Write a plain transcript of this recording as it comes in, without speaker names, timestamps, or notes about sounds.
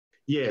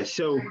Yeah,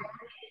 so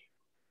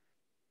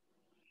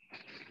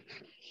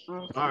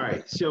all Okay.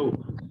 right. So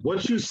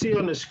what you see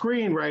on the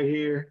screen right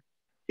here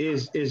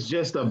is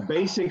just a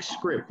basic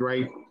script,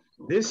 right?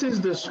 This is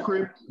the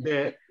script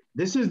that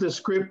this is the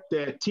script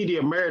that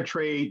TD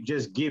Ameritrade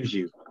just gives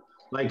you.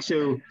 Like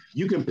so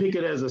you can pick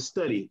it as a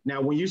study.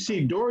 Now when you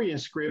see Dorian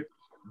script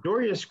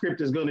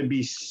is going to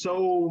be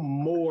so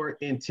more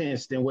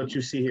intense than what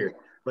you see here.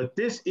 But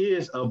this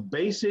is a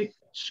basic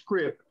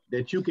script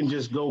that you can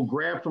just go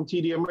grab from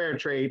TD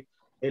Ameritrade,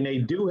 and they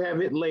do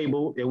have it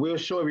labeled, and we'll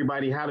show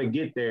everybody how to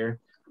get there.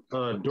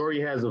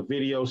 Dory has a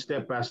video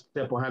step by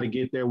step on how to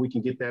get there. We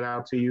can get that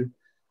out to you.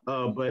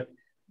 But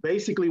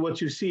basically, what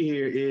you see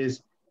here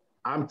is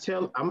I'm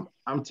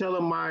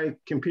telling my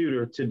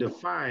computer to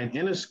define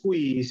in a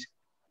squeeze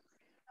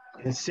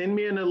and send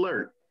me an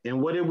alert.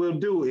 And what it will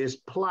do is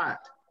plot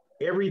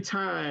every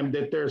time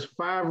that there's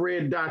 5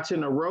 red dots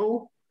in a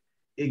row.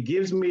 It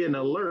gives me an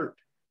alert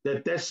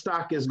that that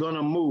stock is going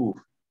to move.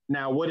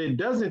 Now, what it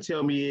doesn't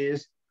tell me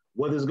is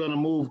whether it's going to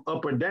move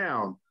up or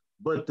down,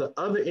 but the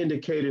other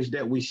indicators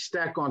that we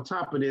stack on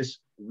top of this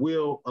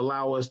will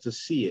allow us to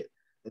see it.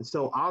 And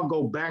so I'll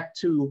go back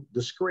to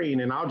the screen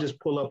and I'll just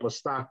pull up a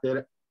stock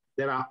that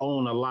I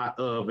own a lot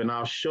of, and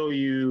I'll show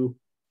you.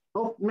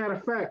 Oh, matter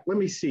of fact, let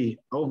me see.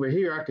 Over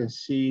here, I can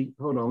see.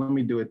 Hold on, let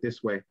me do it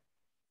this way.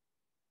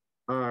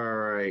 All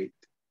right.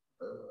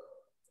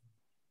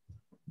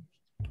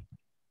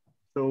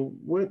 So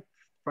what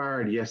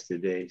fired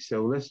yesterday?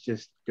 So let's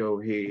just go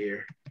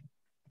here.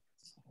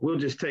 We'll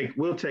take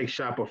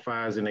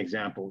Shopify as an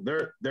example.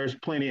 There's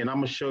plenty, and I'm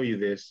gonna show you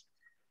this.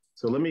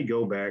 So let me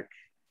go back,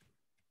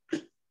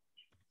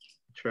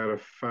 try to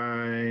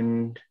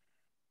find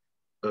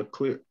a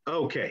clear.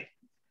 Okay.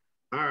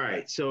 All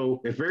right. So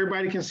if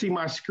everybody can see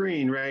my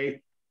screen,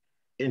 right?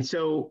 And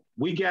so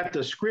we got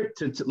the script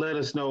to let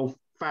us know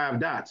 5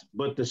 dots,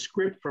 but the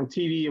script from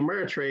TD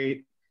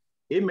Ameritrade,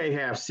 it may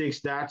have 6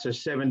 dots or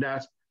 7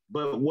 dots.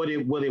 But what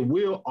it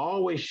will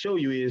always show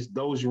you is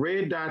those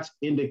red dots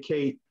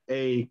indicate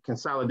a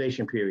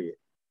consolidation period.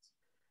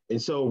 And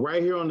so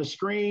right here on the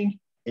screen,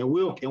 and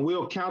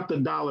we'll count the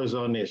dollars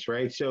on this,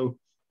 right? So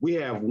we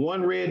have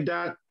 1 red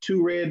dot,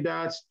 2 red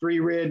dots, 3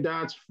 red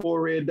dots,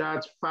 4 red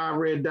dots, 5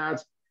 red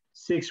dots,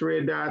 6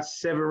 red dots,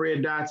 7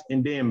 red dots,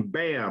 and then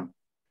bam,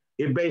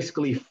 it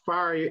basically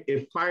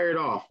fired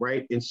off,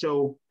 right? And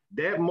so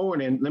that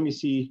morning, let me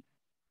see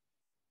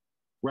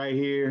right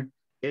here.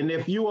 And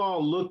if you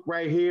all look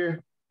right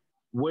here,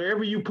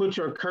 wherever you put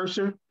your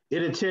cursor,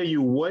 it'll tell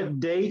you what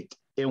date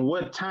and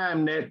what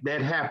time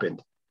that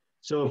happened.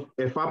 So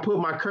if I put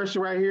my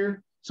cursor right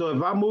here, so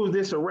if I move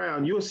this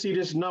around, you'll see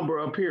this number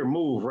up here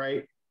move,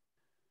 right?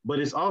 But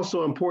it's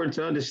also important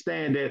to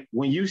understand that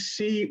when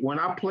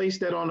I place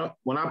that on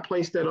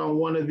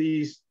one of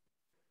these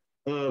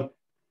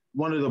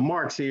one of the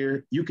marks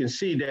here, you can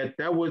see that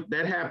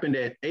happened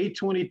at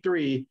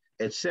 8:23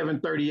 at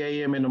 7:30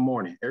 a.m. in the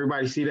morning.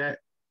 Everybody see that?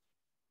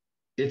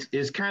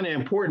 It's kind of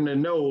important to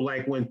know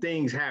like when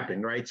things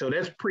happen, right? So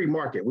that's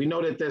pre-market. We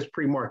know that that's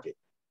pre-market.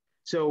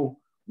 So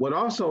what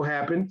also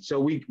happened, so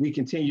we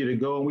continue to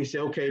go and we say,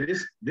 okay,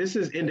 this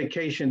is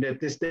indication that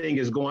this thing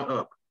is going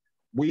up.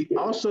 We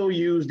also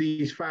use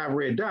these 5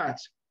 red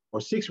dots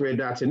or 6 red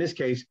dots in this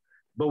case,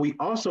 but we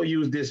also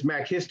use this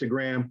MAC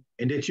histogram,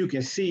 and that you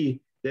can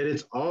see that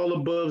it's all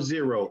above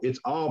zero. It's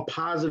all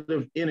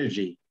positive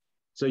energy.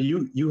 So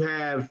you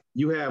have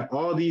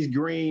all these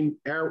green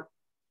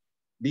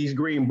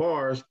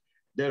bars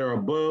that are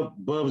above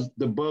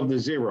the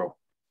zero.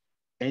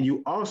 And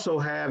you also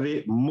have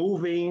it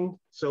moving.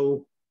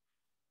 So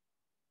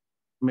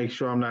make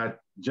sure I'm not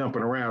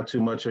jumping around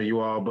too much on you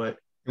all, but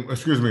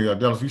excuse me,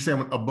 Dallas, you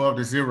saying above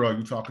the zero,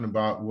 you talking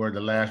about where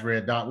the last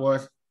red dot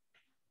was?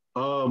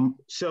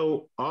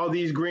 So all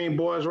these green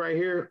bars right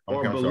here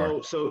are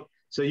below.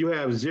 So you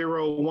have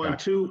 0, 1,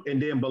 2,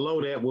 and then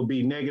below that will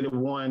be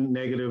 -1,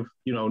 negative,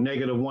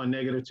 -1,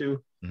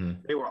 -2. Mm-hmm.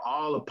 They were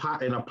all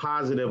in a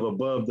positive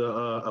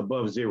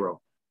above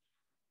zero.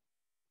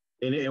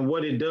 And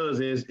what it does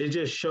is it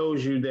just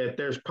shows you that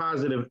there's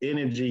positive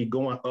energy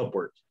going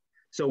upwards.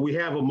 So we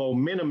have a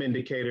momentum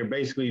indicator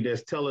basically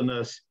that's telling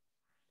us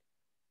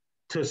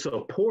to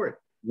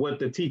support what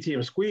the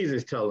TTM squeeze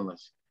is telling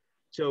us.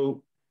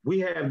 So we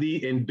have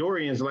the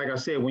Dorian's, like I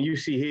said, when you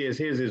see his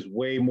is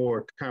way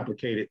more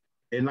complicated.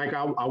 And like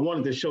I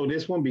wanted to show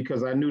this one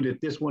because I knew that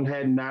this one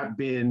had not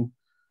been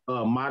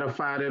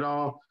modified at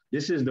all.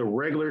 This is the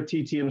regular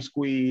TTM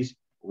squeeze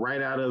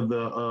right out of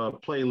the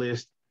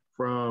playlist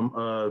from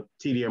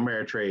TD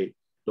Ameritrade.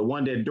 The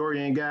one that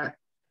Dorian got,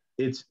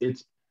 it's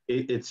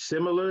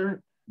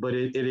similar, but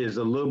it is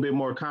a little bit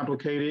more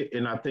complicated.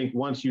 And I think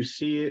once you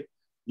see it,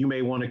 you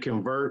may want to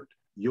convert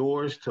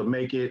yours to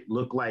make it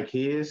look like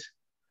his.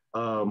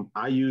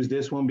 I use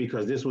this one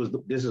because this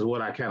is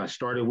what I kind of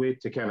started with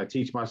to kind of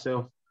teach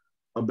myself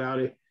about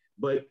it.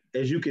 But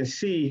as you can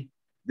see,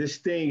 this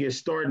thing is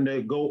starting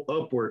to go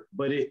upward,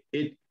 but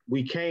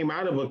we came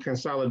out of a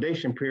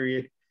consolidation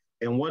period.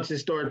 And once it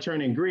started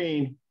turning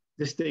green,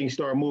 this thing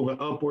started moving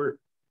upward.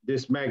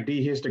 This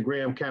MACD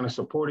histogram kind of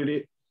supported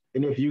it.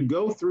 And if you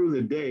go through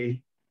the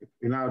day,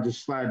 and I'll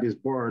just slide this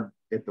bar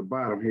at the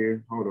bottom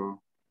here. Hold on.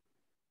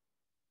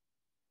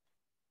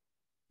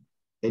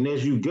 And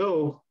as you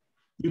go,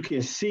 you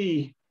can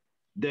see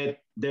that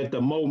the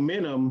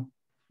momentum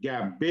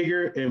got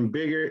bigger and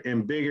bigger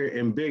and bigger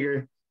and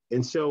bigger.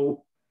 And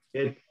so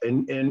and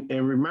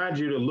remind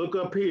you to look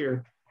up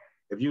here.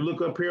 If you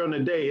look up here on the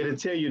day, it'll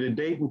tell you the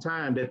date and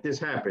time that this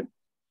happened.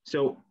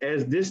 So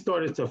as this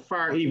started to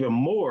fire even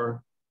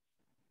more,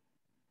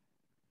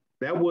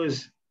 that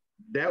was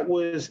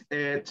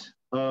at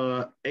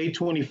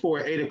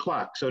 8:24, 8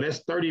 o'clock. So that's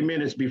 30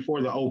 minutes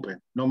before the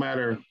open, no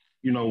matter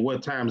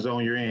what time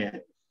zone you're in.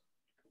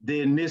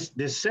 Then this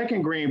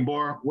second green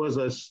bar was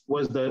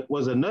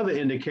another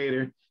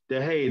indicator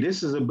that, hey,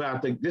 this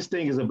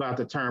thing is about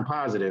to turn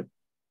positive.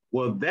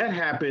 Well, that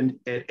happened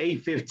at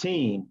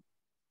 8:15.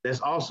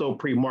 That's also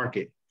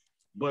pre-market.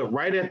 But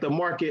right at the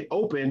market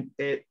open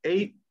at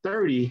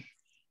 8:30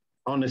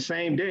 on the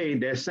same day,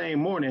 that same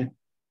morning,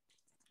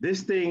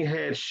 this thing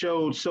had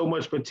showed so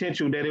much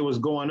potential that it was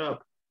going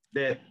up,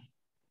 that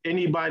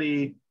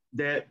anybody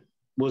that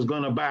was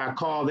going to buy a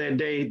call that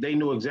day, they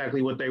knew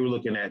exactly what they were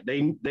looking at.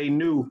 They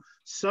knew.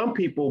 Some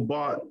people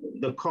bought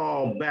the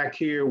call back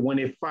here when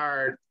it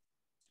fired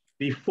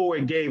before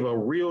it gave a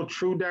real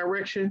true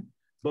direction.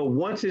 But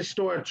once it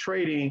started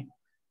trading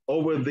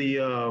over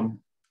the,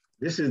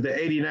 this is the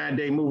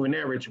 89-day moving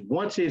average.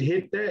 Once it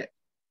hit that,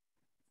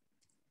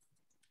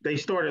 they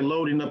started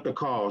loading up the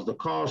calls. The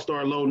calls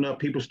started loading up.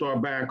 People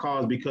started buying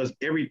calls because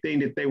everything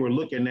that they were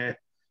looking at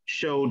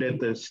showed that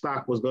the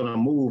stock was going to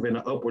move in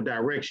an upward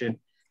direction.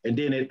 And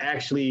then it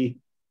actually,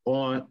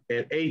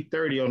 at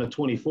 8:30 on the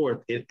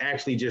 24th, it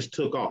actually just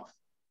took off.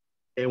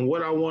 And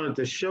what I wanted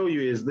to show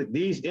you is that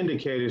these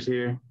indicators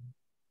here,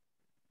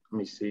 let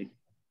me see.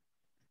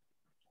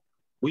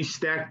 We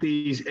stack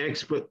these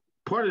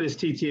part of this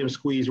TTM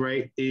squeeze,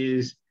 right,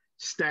 is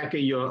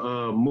stacking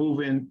your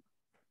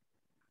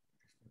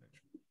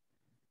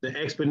the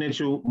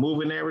exponential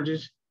moving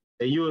averages.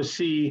 And you'll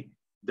see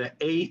the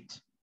 8,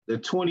 the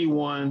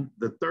 21,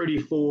 the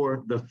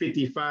 34, the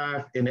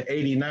 55, and the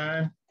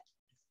 89.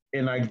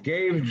 And I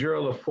gave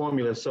Gerald a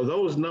formula. So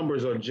those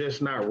numbers are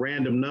just not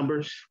random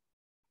numbers.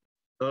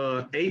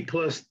 8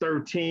 plus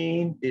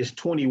 13 is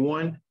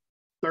 21.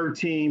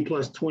 13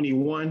 plus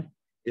 21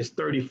 is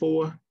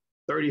 34.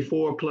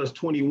 34 plus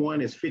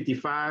 21 is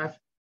 55.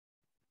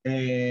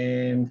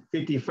 And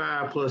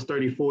 55 plus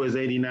 34 is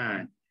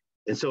 89.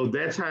 And so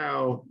that's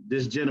how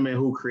this gentleman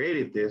who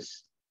created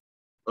this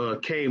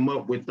came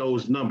up with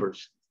those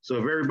numbers. So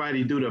if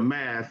everybody do the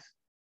math,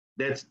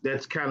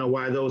 that's kind of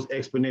why those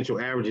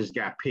exponential averages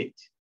got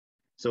picked.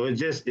 So it's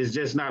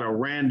just not a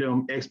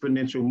random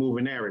exponential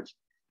moving average.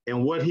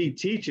 And what he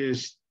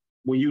teaches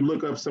when you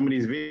look up some of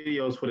these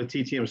videos for the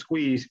TTM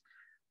squeeze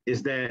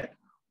is that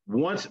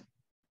once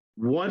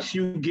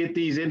you get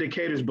these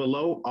indicators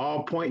below,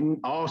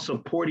 all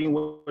supporting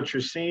what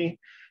you're seeing,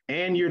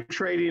 and you're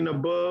trading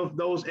above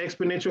those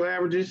exponential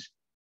averages,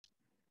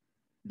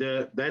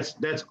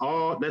 that's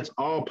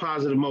all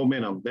positive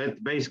momentum.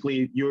 That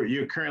basically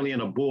you're currently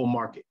in a bull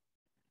market,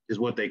 is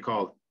what they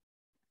call it.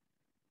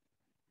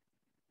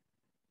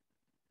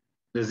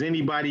 Does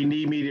anybody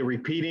need me to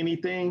repeat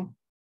anything?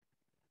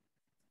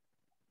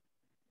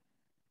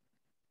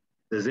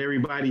 Does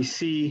everybody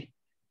see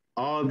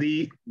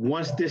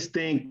once this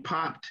thing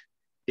popped,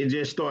 it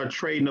just started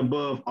trading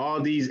above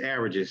all these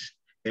averages.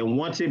 And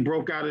once it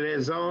broke out of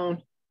that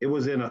zone, it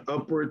was in an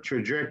upward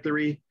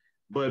trajectory.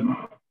 But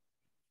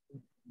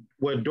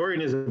what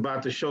Dorian is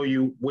about to show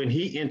you, when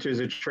he enters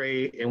a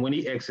trade and when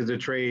he exits a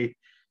trade,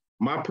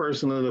 my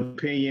personal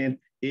opinion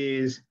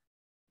is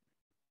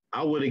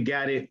I would have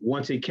got it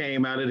once it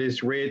came out of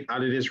this red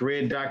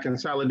dot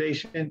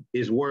consolidation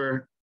is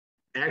where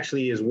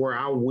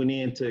I went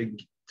in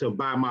to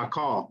buy my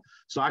call.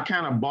 So I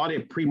kind of bought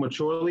it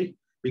prematurely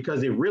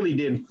because it really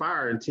didn't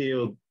fire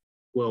until,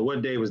 well,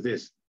 what day was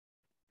this?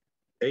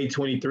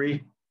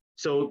 8:23.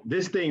 So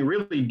this thing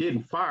really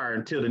didn't fire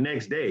until the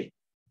next day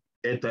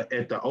at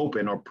the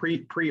open or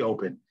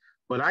pre-open.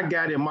 But I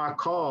got in my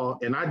call,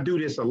 and I do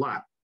this a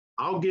lot.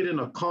 I'll get in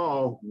a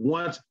call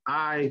once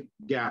I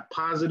got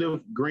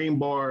positive green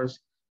bars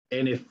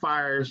and it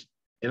fires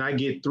and I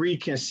get 3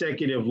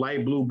 consecutive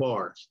light blue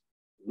bars.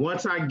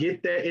 Once I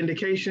get that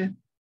indication,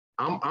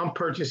 I'm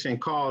purchasing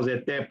calls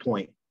at that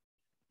point.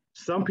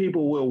 Some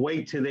people will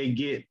wait till they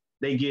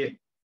get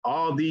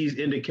all these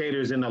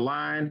indicators in the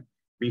line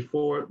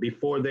before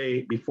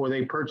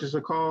they purchase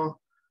a call.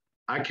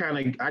 I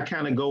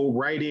kind of go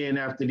right in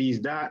after these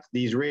dots,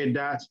 these red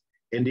dots,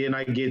 and then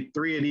I get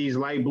 3 of these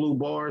light blue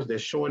bars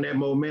that's showing that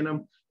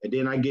momentum, and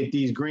then I get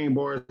these green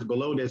bars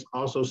below that's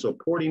also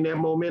supporting that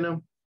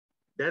momentum.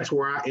 That's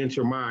where I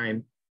enter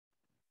mine.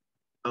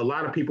 A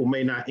lot of people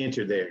may not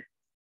enter there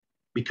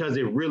because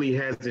it really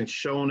hasn't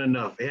shown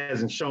enough. It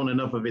hasn't shown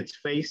enough of its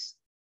face.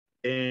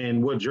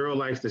 And what Gerald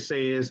likes to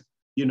say is,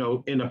 in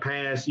the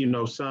past,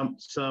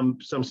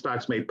 some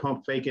stocks may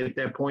pump fake at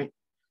that point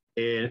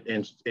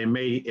and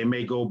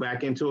may go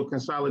back into a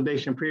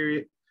consolidation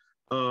period.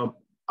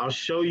 I'll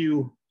show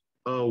you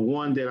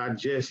one that I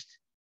just,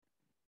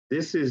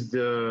 this is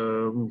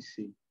the, let me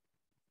see.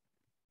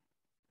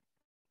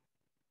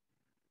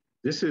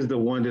 This is the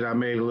one that I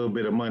made a little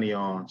bit of money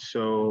on.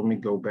 So let me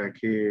go back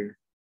here.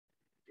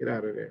 Get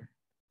out of there.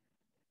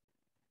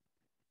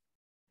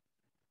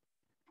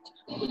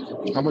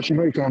 How much you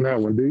make on that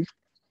one, D?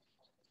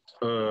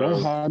 Don't Uh,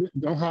 hide it.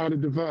 Don't hide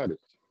it. Divide it.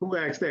 who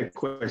asked that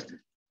question?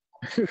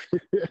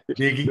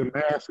 Jiggy. The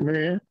masked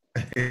man.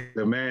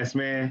 The masked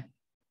man.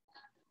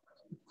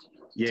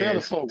 Tell the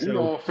Yes. folks, we So,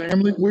 all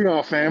family. We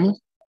all family.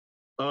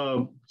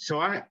 so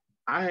I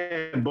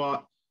had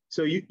bought.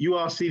 So you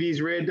all see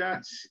these red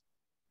dots?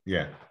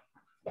 Yeah.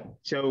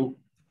 So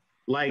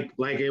like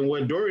and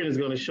what Dorian is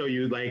going to show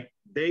you, like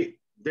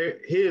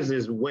his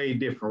is way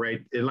different,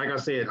 right? And like I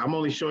said, I'm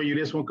only showing you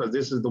this one because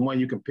this is the one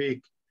you can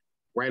pick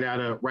right out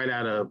of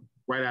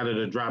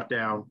the drop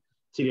down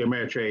TD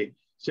Ameritrade.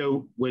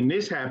 So when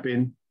this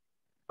happened,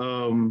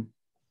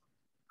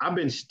 I've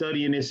been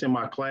studying this in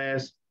my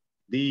class,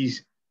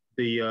 these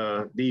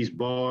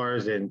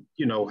bars and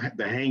the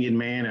hanging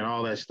man and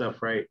all that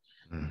stuff, right?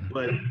 Mm-hmm.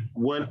 But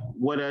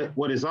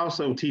what is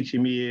also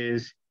teaching me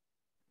is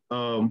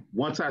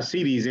once I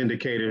see these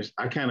indicators,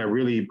 I kind of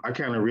really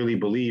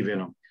believe in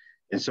them.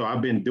 And so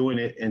I've been doing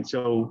it. And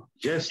so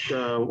just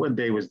what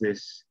day was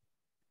this?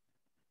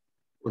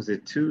 Was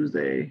it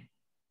Tuesday?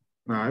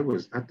 No,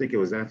 I think it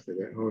was after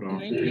that. Hold on.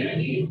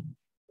 19th?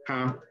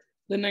 Huh?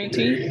 The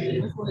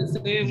 19th? That's what it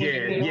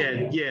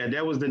said. Yeah.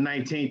 That was the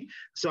 19th.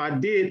 So I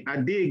did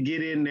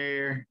get in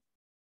there.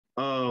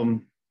 I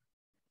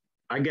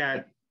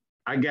got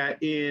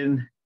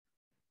in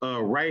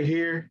right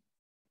here.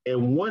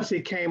 And once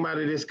it came out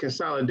of this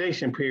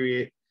consolidation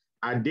period,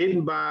 I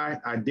didn't buy.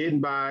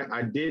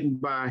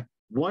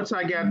 Once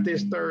I got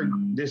this third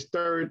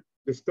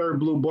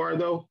blue bar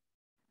though,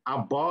 I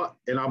bought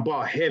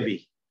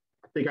heavy.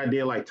 I think I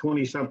did like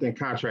 20 something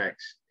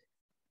contracts.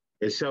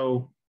 And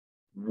so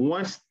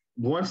once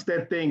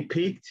that thing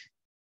peaked,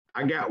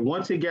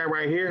 once it got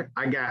right here,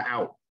 I got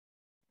out.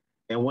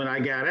 And when I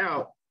got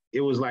out,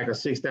 it was like a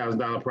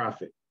 $6,000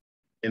 profit.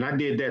 And I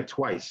did that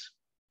twice.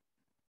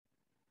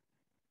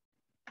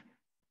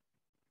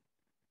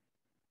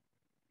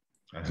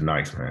 That's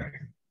nice, man.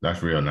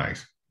 That's real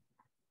nice.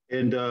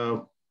 And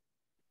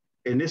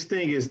this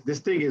thing has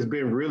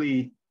been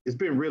really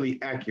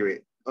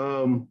accurate.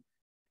 And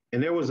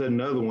there was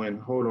another one.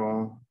 Hold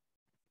on.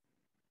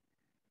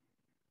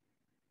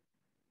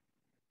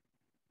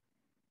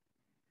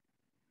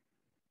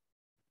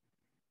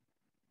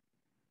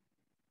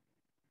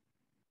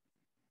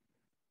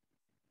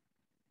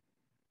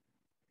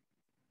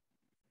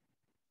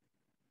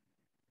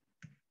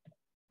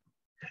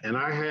 And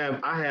I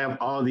have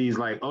all these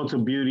like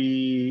Ulta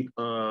Beauty,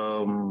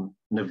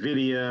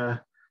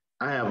 Nvidia.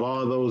 I have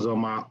all those on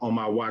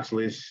my watch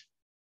list.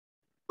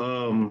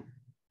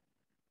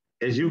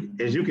 As you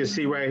can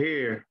see right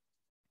here,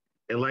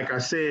 and like I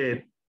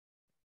said,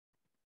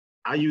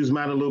 I use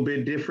mine a little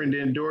bit different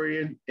than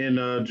Dorian and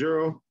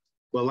Juro,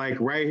 but like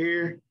right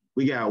here,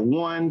 we got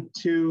 1,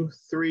 2,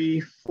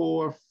 3,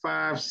 4,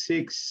 5,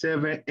 6,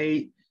 7,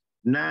 8,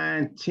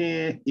 9,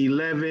 10,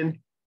 11.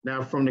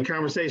 Now, from the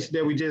conversation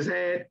that we just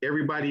had,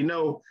 everybody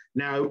know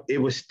now it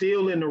was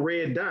still in the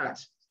red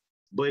dots,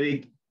 but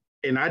I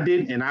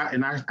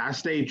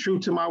stayed true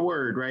to my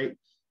word, right?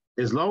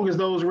 As long as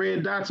those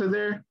red dots are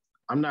there,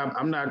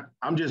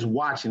 I'm just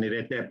watching it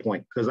at that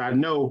point because I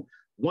know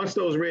once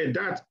those red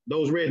dots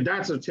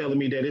are telling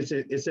me that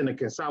it's in a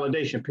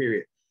consolidation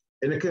period.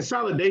 And the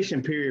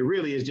consolidation period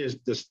really is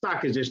just the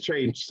stock is just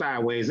trading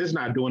sideways. It's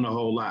not doing a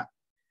whole lot,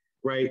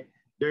 right?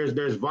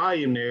 There's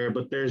volume there,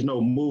 but there's no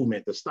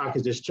movement. The stock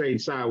is just trading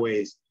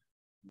sideways.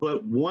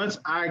 But once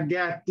I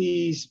got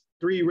these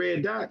 3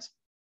 red dots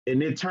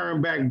and it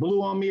turned back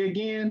blue on me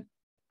again,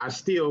 I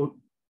still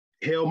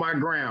held my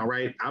ground,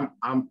 right?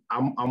 I'm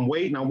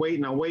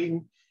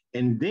waiting.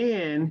 And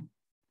then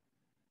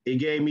it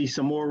gave me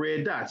some more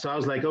red dots. So I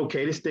was like,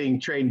 okay, this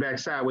thing trading back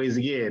sideways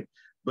again.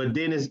 But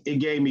then it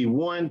gave me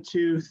 1,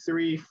 2,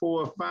 3,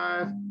 4,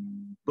 5.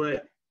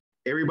 But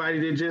everybody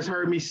that just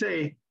heard me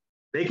say,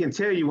 they can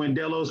tell you when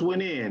Delos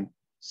went in. As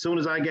soon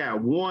as I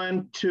got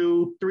 1,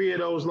 2, 3 of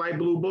those light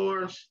blue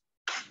bars,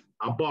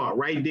 I bought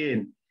right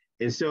then.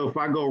 And so if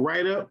I go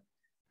right up,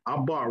 I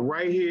bought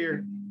right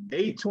here,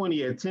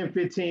 8:20 at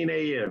 10:15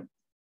 a.m.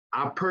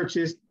 I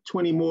purchased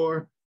 20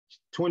 more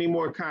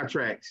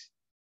contracts.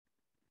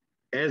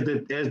 As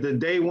the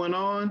day went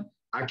on,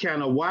 I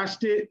kind of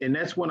watched it, and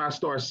that's when I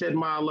started setting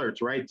my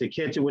alerts, right, to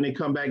catch it when it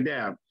come back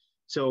down.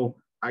 So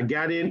I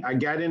got in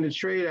the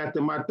trade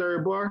after my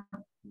third bar,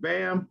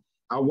 bam.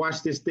 I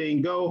watched this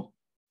thing go,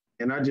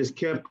 and I just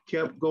kept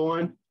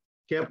going.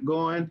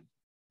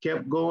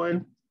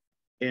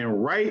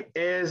 And right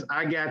as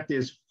I got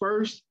this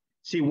first,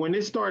 see, when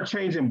it started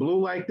changing blue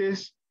like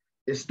this,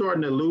 it's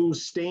starting to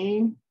lose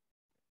steam.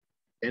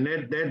 And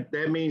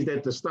that means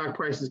that the stock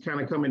price is kind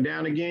of coming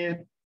down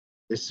again.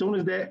 As soon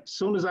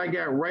as I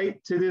got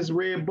right to this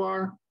red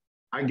bar,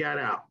 I got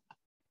out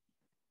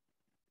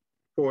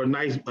for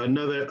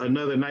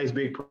another nice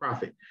big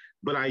profit.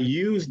 but I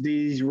use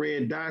these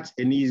red dots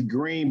and these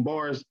green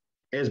bars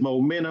as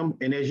momentum.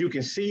 And as you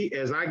can see,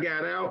 as I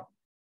got out,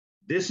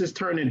 this is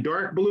turning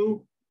dark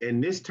blue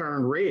and this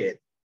turned red.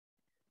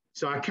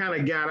 So I kind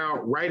of got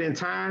out right in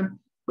time,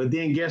 but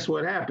then guess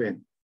what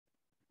happened?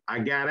 I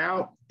got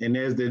out, and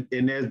as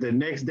the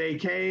next day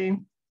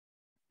came,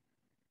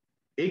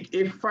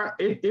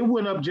 it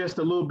went up just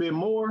a little bit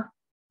more.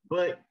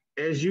 But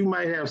as you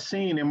might have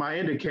seen in my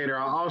indicator,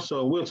 I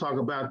also, we'll talk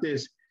about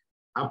this,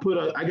 I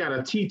got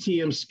a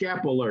TTM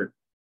scalp alert.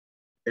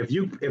 If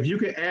you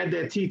can add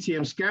that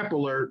TTM scalp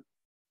alert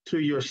to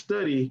your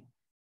study,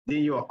 then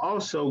you'll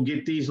also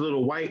get these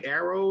little white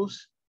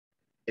arrows.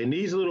 And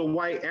these little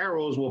white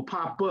arrows will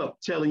pop up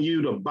telling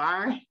you to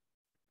buy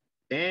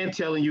and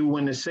telling you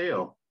when to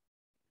sell.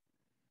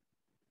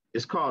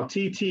 It's called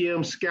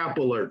TTM scalp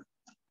alert.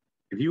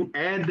 If you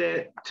add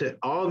that to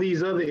all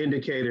these other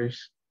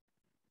indicators,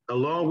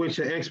 along with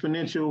your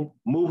exponential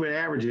moving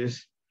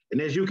averages,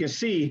 and as you can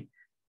see,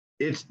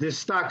 this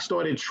stock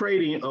started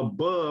trading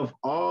above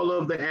all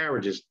of the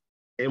averages.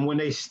 And when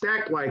they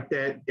stack like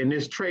that and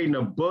it's trading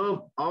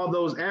above all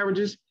those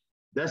averages,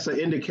 that's an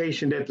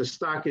indication that the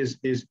stock is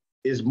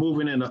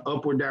moving in an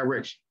upward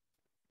direction.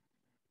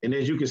 And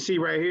as you can see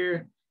right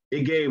here,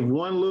 it gave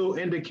one little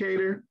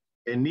indicator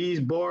and these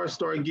bars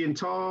started getting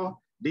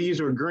tall.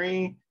 These are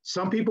green.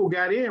 Some people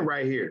got in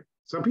right here.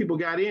 Some people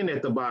got in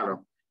at the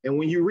bottom. And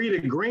when you read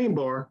a green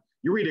bar,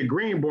 you read a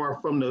green bar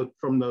from the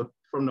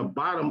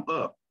bottom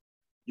up.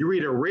 You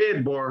read a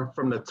red bar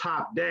from the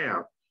top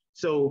down.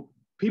 So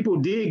people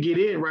did get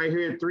in right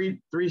here at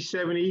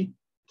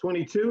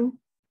 370.22,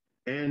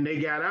 and they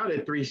got out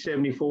at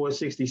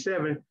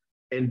 374.67.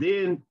 And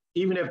then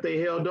even if they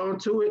held on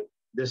to it,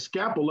 the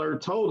scalp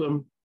alert told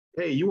them,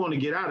 hey, you want to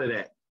get out of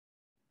that.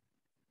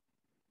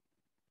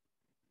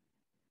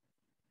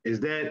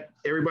 Is that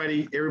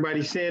everybody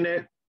saying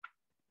that?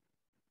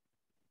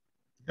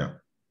 Yeah.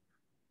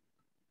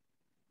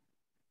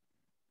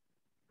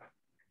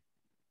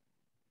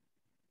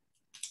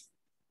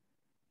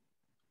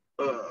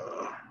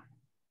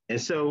 And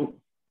so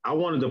I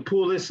wanted to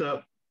pull this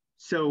up.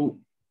 So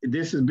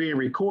this is being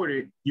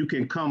recorded. You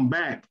can come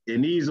back,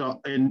 and these are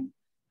and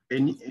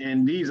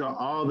these are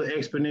all the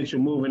exponential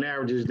moving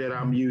averages that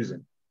I'm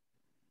using.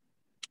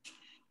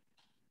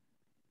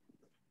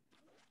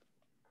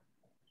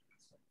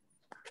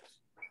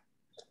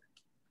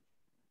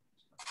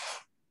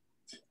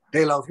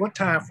 Delos, what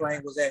time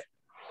frame was that?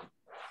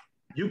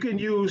 You can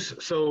use,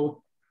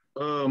 so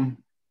I'm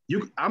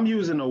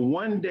using a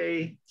 1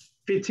 day,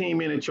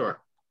 15-minute chart.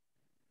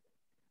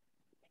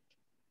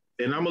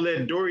 And I'm gonna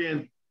let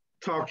Dorian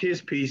talk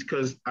his piece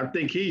because I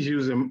think he's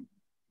using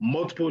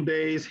multiple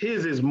days.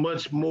 His is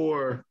much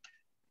more,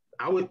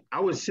 I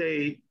would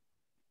say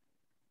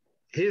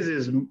his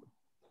is,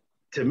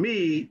 to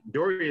me,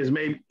 Dorian's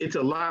maybe, it's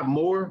a lot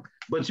more,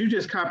 but you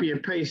just copy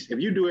and paste.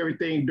 If you do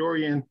everything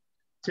Dorian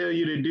tell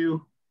you to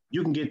do,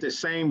 you can get the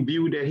same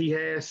view that he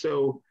has.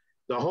 So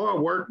the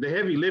hard work, the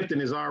heavy lifting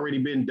has already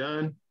been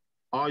done.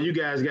 All you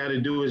guys got to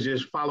do is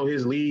just follow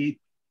his lead.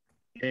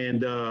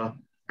 And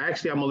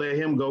actually, I'm gonna let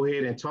him go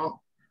ahead and talk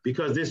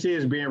because this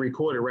is being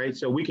recorded, right?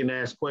 So we can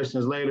ask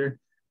questions later,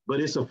 but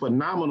it's a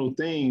phenomenal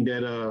thing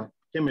that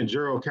him and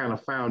Gerald kind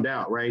of found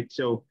out, right?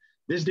 So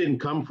this didn't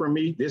come from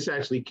me. This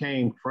actually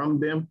came from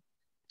them.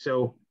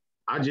 So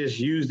I just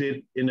used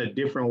it in a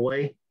different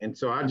way. And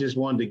so I just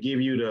wanted to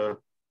give you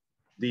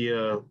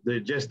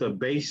just the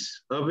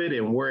base of it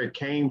and where it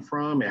came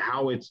from and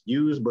how it's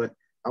used. But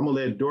I'm gonna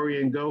let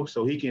Dorian go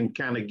so he can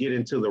kind of get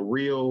into the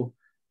real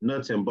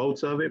nuts and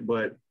bolts of it.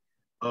 But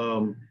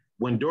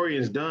when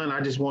Dorian's done, I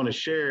just want to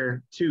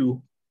share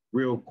too,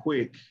 real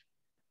quick,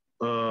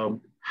 how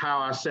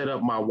I set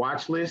up my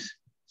watch list.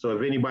 So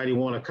if anybody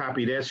want to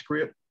copy that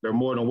script, they're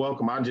more than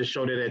welcome. I'll just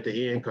show that at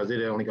the end because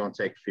it's only going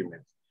to take a few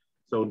minutes.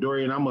 So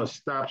Dorian, I'm going to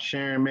stop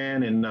sharing,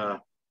 man, and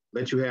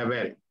let you have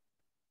at it.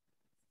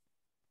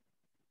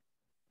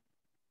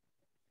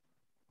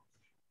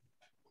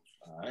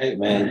 All right,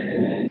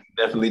 man.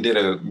 Definitely did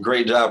a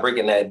great job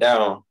breaking that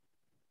down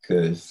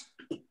because,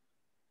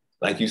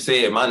 like you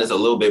said, mine is a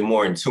little bit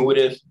more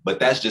intuitive, but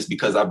that's just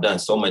because I've done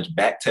so much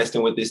back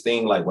testing with this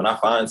thing. Like when I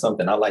find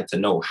something, I like to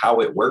know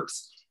how it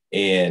works.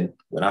 And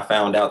when I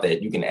found out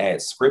that you can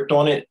add script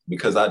on it,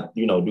 because I,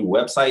 do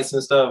websites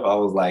and stuff, I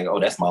was like, oh,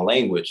 that's my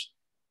language.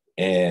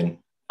 And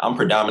I'm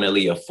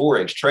predominantly a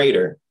Forex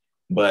trader.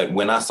 But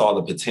when I saw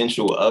the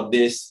potential of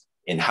this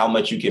and how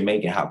much you can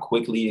make and how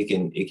quickly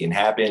it can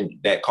happen,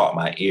 that caught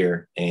my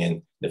ear.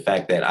 And the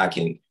fact that I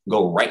can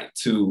go right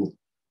to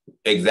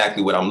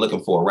exactly what I'm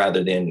looking for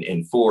rather than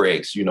in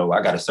Forex,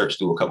 I got to search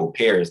through a couple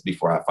pairs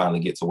before I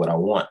finally get to what I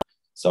want.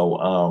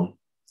 So,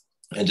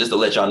 and just to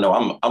let y'all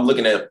know, I'm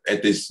looking at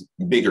this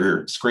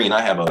bigger screen.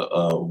 I have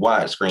a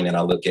wide screen that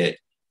I look at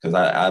because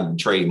I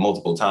trade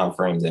multiple time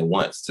frames at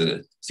once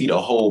to see the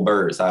whole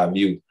bird's eye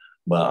view.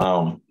 But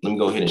let me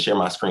go ahead and share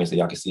my screen so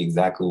y'all can see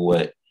exactly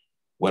what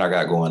I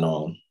got going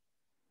on.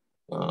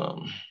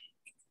 All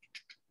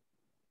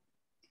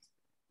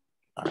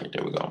right,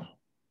 there we go.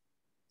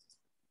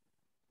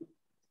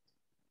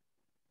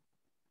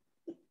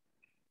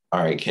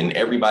 All right, can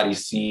everybody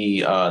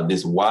see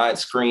this wide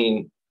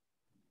screen?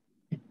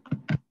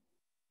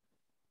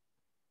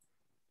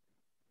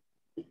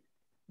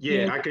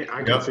 Yeah, I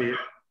can see it.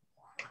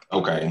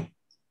 Okay.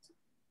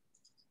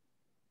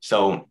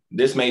 So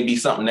this may be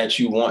something that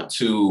you want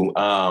to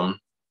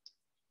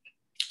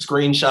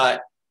screenshot,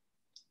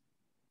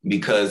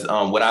 because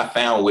what I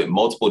found with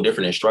multiple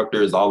different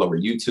instructors all over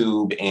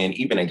YouTube, and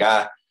even a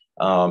guy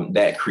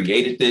that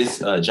created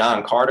this,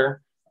 John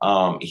Carter,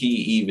 he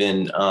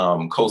even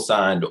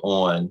co-signed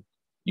on,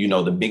 you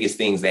know, the biggest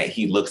things that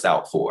he looks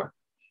out for.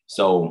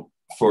 So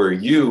for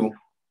you,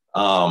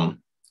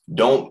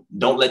 don't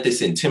let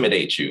this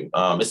intimidate you.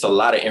 It's a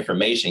lot of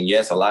information.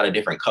 Yes, a lot of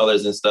different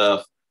colors and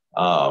stuff.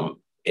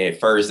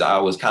 At first, I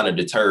was kind of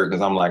deterred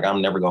because I'm like,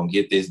 I'm never going to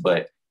get this,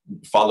 but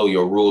follow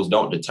your rules.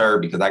 Don't deter,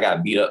 because I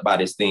got beat up by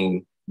this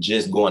thing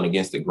just going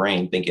against the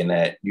grain, thinking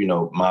that, you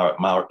know,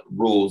 my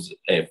rules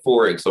at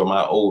Forex or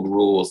my old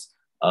rules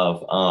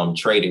of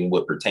trading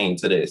would pertain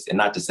to this. And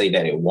not to say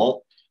that it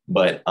won't,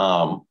 but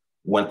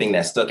one thing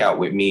that stuck out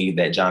with me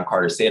that John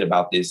Carter said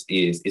about this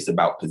is it's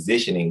about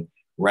positioning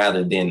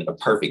rather than a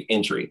perfect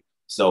entry.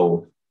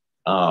 So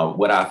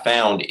what I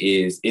found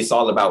is it's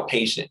all about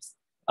patience,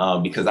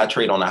 because I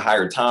trade on a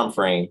higher time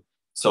frame.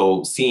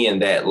 So seeing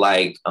that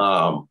like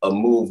a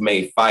move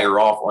may fire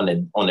off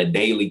on a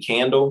daily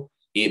candle,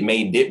 it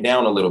may dip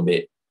down a little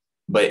bit,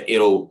 but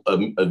it'll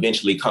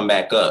eventually come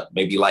back up,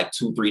 maybe like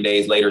 2-3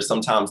 days later,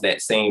 sometimes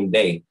that same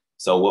day.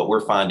 So what we're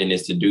finding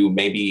is to do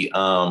maybe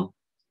the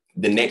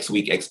next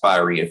week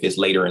expiry. If it's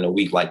later in the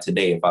week, like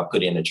today, if I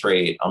put in a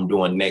trade, I'm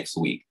doing next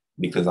week,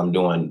 because I'm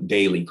doing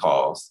daily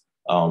calls,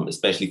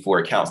 especially for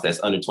accounts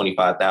that's under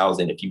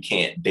 25,000. If you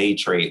can't day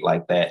trade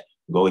like that,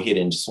 go ahead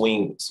and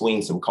swing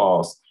some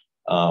calls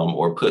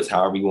or puts,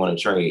 however you want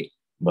to trade.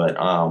 But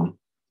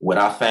what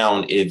I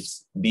found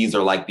is these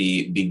are like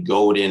the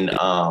golden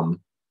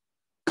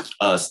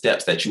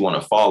steps that you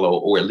want to follow,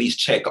 or at least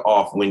check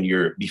off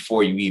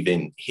before you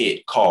even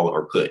hit call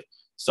or put.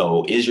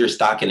 So is your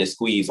stock in a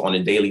squeeze on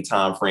a daily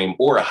time frame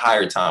or a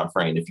higher time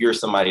frame? If you're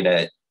somebody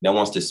that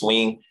wants to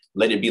swing,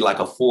 let it be like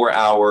a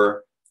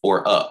 4-hour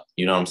or up.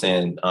 You know what I'm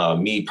saying?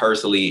 Me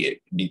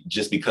personally,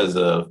 just because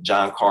of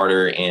John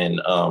Carter and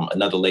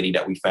another lady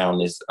that we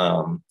found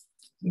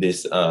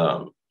this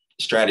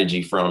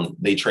strategy from,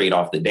 they trade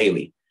off the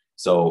daily.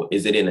 So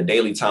is it in a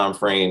daily time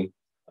frame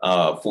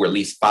for at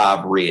least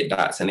 5 red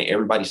dots? And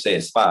everybody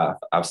says 5.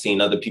 I've seen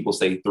other people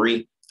say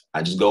 3.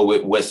 I just go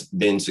with what's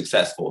been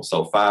successful.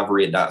 So 5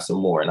 red dots or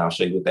more, and I'll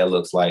show you what that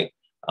looks like.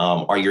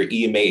 Are your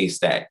EMAs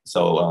stacked?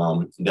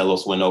 So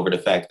Delos went over the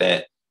fact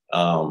that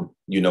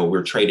you know,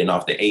 we're trading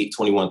off the 8,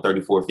 21,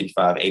 34,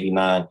 55,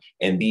 89,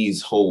 and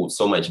these hold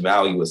so much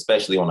value,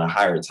 especially on a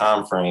higher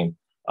time frame.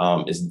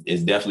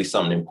 Is definitely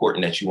something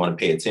important that you want to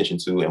pay attention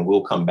to, and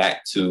we'll come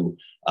back to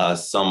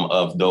some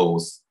of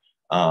those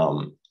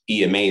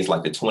EMAs,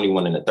 like the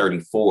 21 and the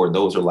 34.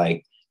 Those are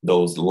like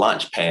those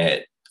launch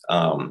pad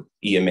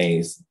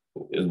EMAs,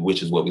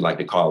 which is what we like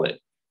to call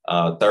it.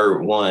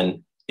 Third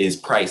one is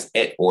priced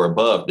at or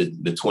above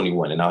the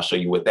 21, and I'll show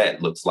you what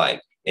that looks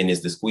like. And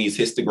it's the squeeze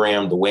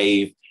histogram, the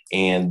wave,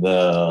 and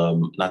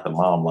not the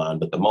mom line,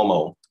 but the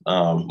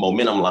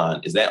momentum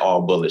line. Is that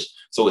all bullish?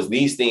 So it's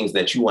these things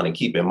that you want to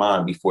keep in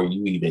mind before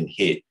you even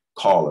hit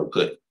call or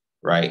put,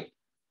 right?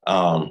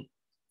 And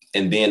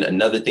then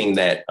another thing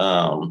that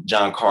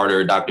John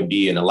Carter, Dr.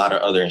 B, and a lot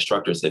of other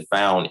instructors have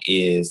found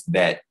is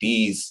that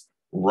these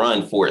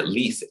run for at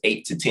least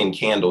 8 to 10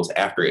 candles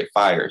after it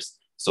fires.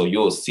 So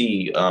you'll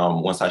see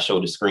once I show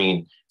the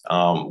screen,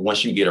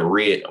 once you get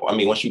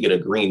a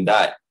green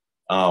dot,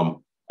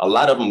 a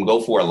lot of them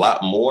go for a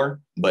lot more,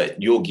 but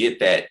you'll get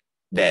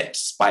that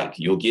spike.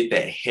 You'll get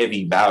that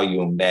heavy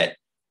volume, that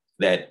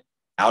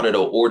out of the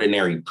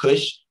ordinary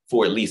push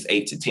for at least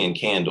 8 to 10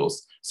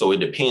 candles. So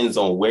it depends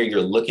on where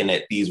you're looking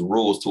at these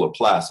rules to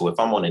apply. So if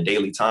I'm on a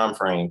daily time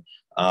frame,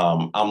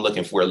 I'm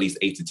looking for at least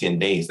 8 to 10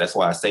 days. That's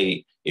why I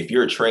say if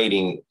you're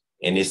trading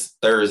and it's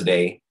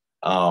Thursday,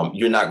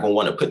 you're not going to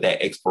want to put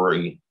that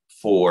expiry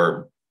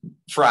for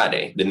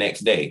Friday, the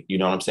next day. You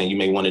know what I'm saying? You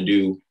may want to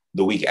do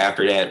the week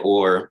after that,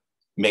 or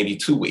maybe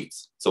 2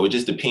 weeks. So it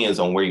just depends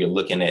on where you're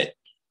looking at.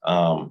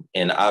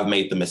 And I've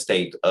made the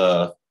mistake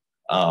of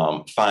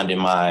finding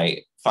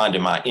my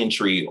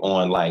entry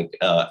on like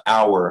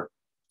hour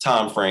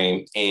time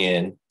frame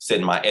and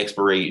setting my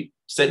expiry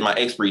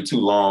too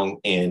long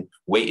and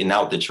waiting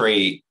out the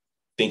trade,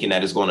 thinking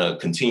that it's going to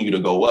continue to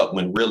go up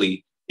when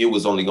really it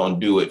was only going to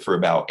do it for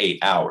about 8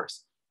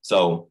 hours.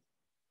 So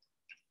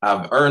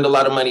I've earned a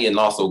lot of money and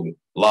also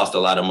lost a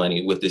lot of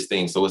money with this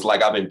thing. So it's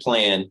like I've been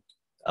playing,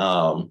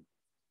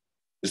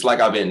 it's like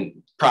I've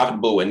been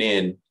profitable and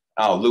then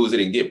I'll lose it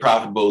and get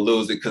profitable,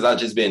 lose it. Cause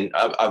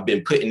I've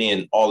been putting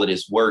in all of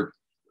this work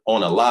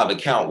on a live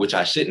account, which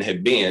I shouldn't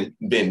have been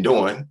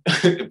doing.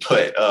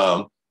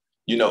 But,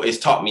 you know, it's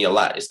taught me a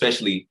lot,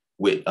 especially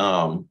with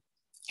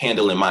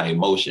handling my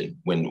emotion.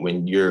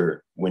 When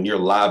your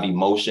live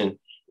emotion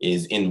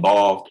is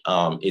involved,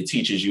 it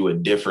teaches you a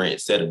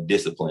different set of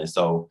discipline.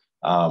 So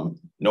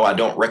no, I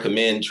don't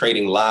recommend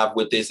trading live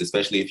with this,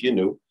 especially if you're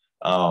new.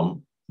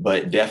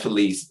 But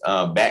definitely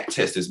back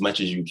test as much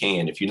as you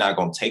can. If you're not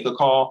going to take a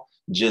call,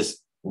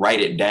 just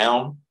write it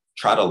down,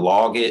 try to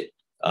log it,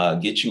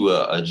 get you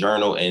a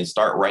journal and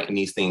start writing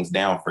these things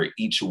down for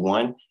each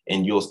one.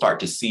 And you'll start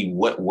to see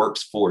what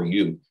works for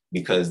you.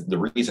 Because the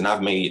reason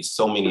I've made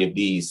so many of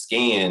these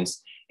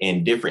scans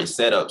and different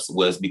setups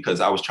was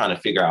because I was trying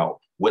to figure out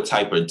what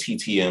type of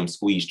TTM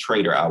squeeze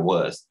trader I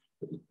was.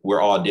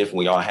 We're all different.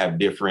 We all have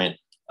different,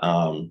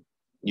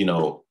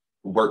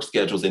 work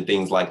schedules and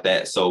things like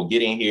that. So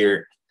get in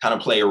here, kind of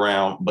play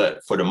around,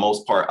 but for the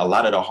most part, a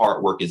lot of the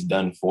hard work is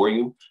done for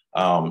you.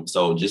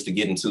 So just to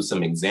get into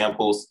some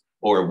examples,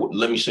 or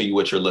let me show you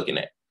what you're looking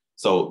at.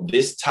 So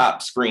this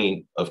top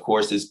screen, of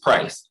course, is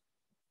price.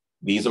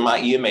 These are my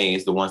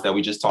EMAs, the ones that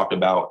we just talked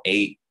about.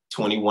 8,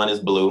 21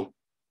 is blue,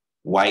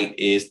 white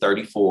is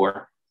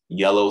 34,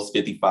 yellow is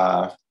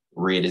 55,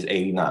 red is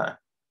 89.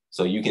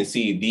 So you can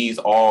see these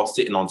all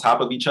sitting on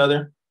top of each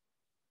other.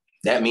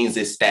 That means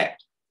it's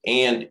stacked.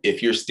 And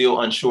if you're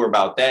still unsure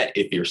about that,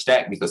 if you're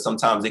stacked, because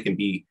sometimes it can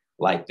be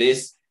like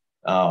this.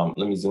 Let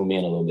me zoom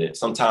in a little bit.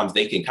 Sometimes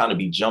they can kind of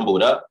be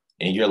jumbled up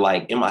and you're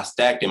like, am I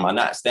stacked? Am I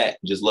not stacked?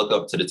 Just look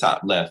up to the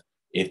top left.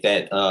 If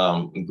that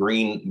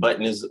green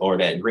button is, or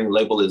that green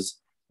label is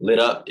lit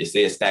up, it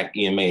says stacked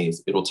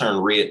EMAs. It'll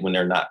turn red when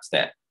they're not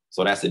stacked.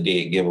 So that's a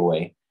dead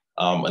giveaway.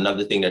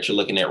 Another thing that you're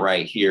looking at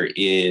right here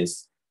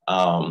is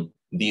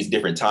these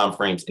different time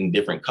frames in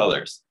different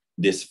colors.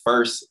 This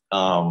first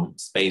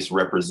space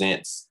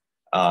represents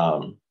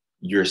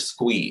your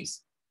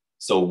squeeze.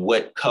 So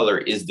what color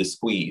is the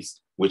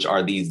squeeze? Which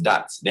are these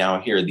dots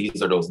down here?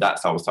 These are those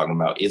dots I was talking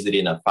about. Is it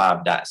in a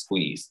 5-dot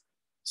squeeze?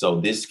 So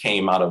this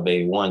came out of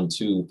a 1,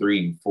 2,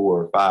 3,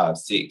 4, 5,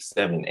 6,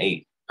 7,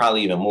 8,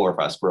 probably even more if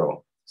I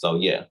scroll. So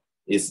yeah,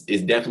 it's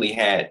definitely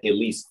had at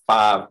least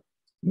 5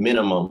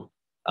 minimum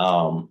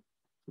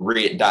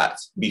red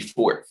dots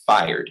before it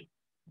fired.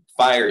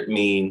 Fired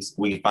means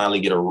we finally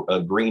get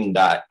a green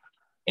dot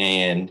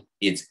and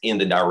it's in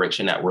the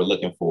direction that we're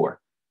looking for.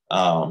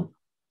 Now,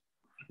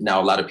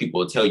 a lot of people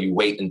will tell you,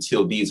 wait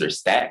until these are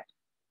stacked,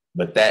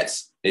 but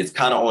it's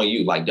kind of on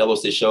you. Like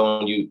Delos is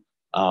showing you,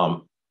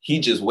 he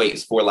just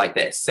waits for like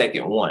that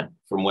second one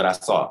from what I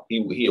saw.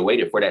 He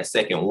waited for that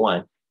second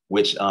one,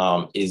 which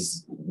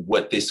is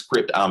what this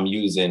script I'm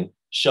using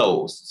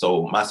shows.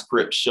 So my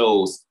script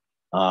shows,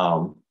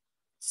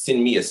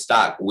 send me a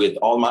stock with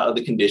all my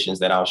other conditions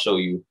that I'll show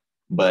you,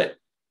 but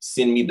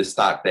send me the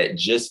stock that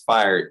just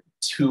fired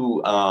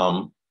two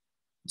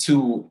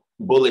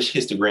bullish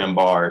histogram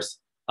bars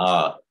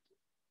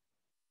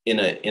in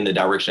the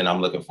direction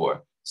I'm looking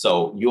for.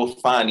 So you'll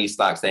find these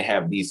stocks that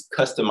have these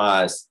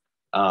customized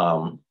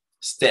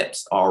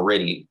steps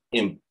already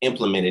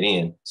implemented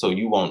in, so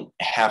you won't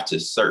have to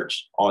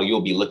search. All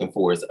you'll be looking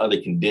for is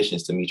other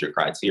conditions to meet your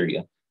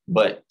criteria.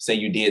 But say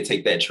you did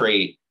take that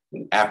trade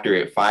after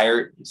it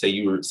fired, say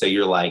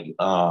you're like,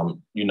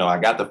 I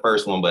got the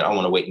first one, but I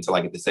want to wait until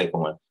I get the second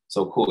one.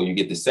 So cool, you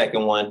get the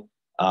second one,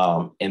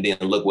 and then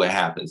look what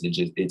happens.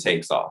 It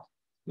takes off.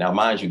 Now,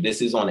 mind you,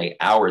 this is on an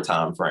hour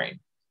time frame.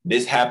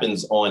 This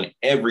happens on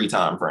every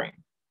time frame.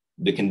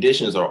 The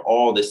conditions are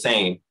all the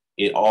same.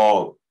 It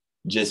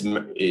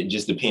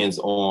just depends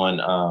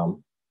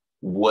on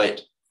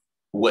what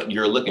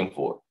you're looking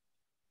for.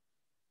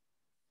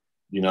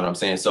 You know what I'm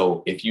saying?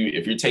 So if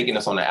you're taking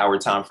this on an hour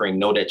time frame,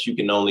 know that you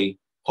can only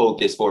hold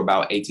this for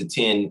about 8 to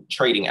 10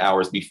 trading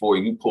hours before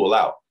you pull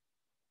out.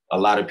 A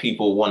lot of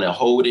people want to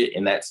hold it,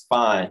 and that's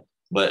fine.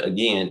 But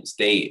again,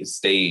 stay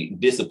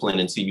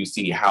disciplined until you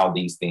see how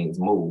these things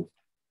move.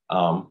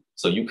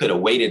 So you could have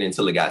waited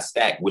until it got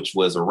stacked, which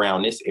was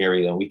around this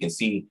area, and we can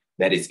see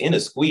that it's in a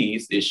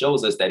squeeze. It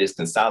shows us that it's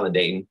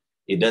consolidating.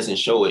 It doesn't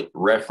show it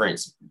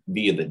referenced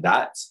via the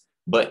dots,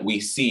 but we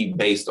see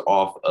based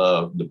off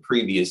of the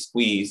previous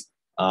squeeze,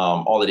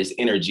 all of this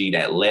energy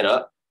that led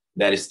up,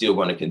 that is still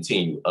going to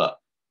continue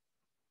up.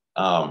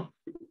 The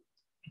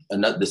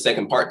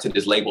second part to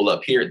this label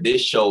up here,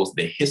 this shows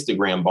the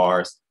histogram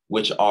bars,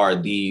 which are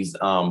these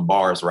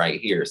bars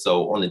right here.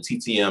 So on the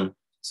TTM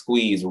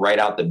squeeze right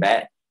out the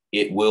bat,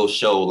 it will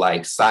show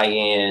like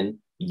cyan,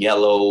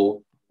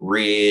 yellow,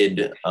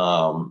 red,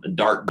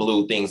 dark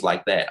blue, things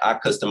like that. I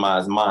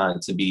customize mine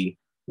to be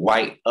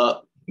white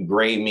up,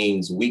 gray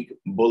means weak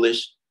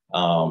bullish,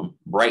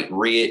 bright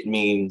red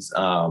means,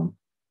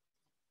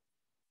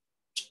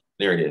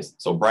 there it is.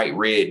 So bright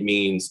red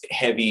means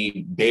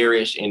heavy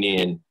bearish, and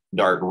then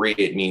dark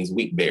red means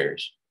weak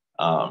bearish.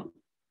 I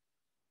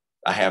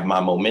have my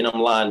momentum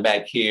line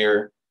back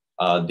here.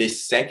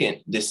 This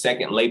second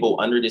label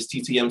under this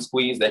TTM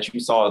squeeze that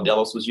you saw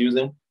Delos was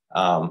using,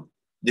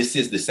 this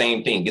is the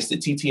same thing. It's the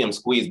TTM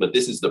squeeze, but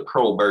this is the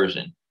pro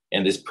version.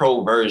 And this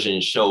pro version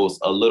shows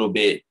a little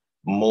bit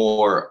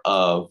more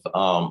of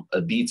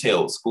a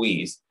detailed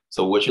squeeze.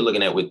 So what you're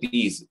looking at with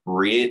these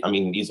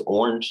these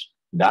orange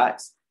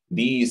dots,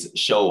 these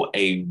show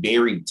a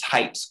very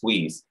tight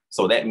squeeze.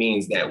 So that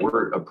means that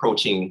we're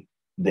approaching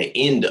the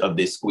end of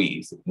this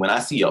squeeze. When I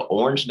see an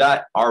orange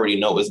dot, I already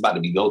know it's about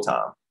to be go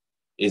time.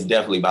 It's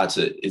definitely about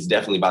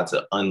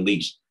to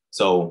unleash.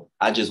 So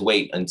I just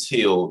wait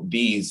until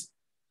these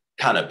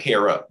kind of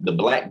pair up. The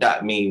black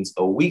dot means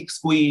a weak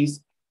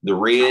squeeze. The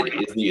red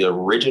is the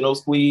original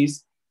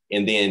squeeze.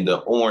 And then the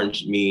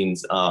orange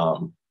means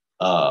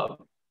a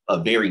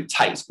very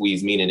tight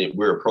squeeze, meaning that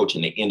we're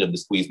approaching the end of the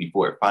squeeze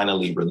before it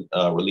finally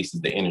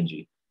releases the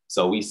energy.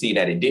 So we see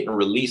that it didn't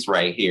release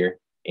right here.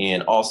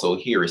 And also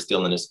here is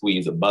still in a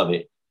squeeze above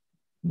it.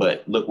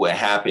 But look what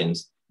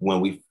happens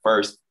when we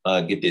first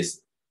get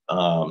this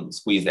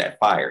squeeze that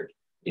fired.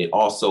 It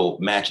also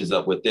matches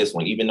up with this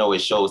one. Even though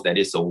it shows that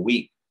it's a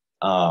weak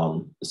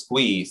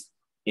squeeze,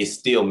 it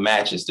still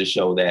matches to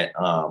show that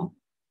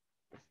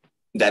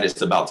that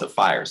it's about to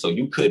fire. So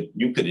you could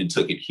have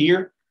took it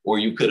here, or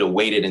you could have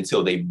waited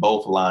until they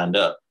both lined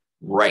up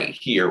right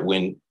here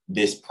when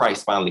this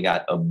price finally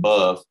got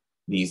above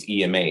these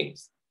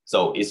EMAs.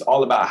 So it's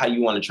all about how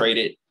you want to trade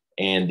it.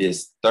 And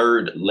this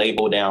third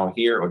label down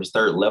here, or this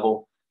third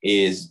level,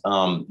 is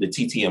the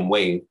TTM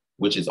wave,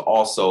 which is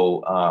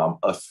also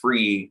a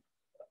free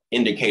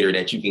indicator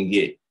that you can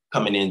get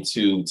coming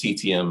into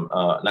TTM,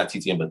 not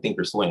TTM, but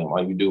Thinkorswim.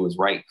 All you do is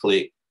right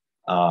click,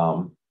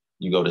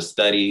 you go to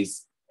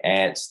studies,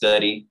 add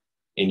study,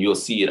 and you'll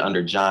see it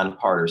under John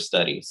Parter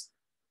studies.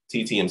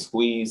 TTM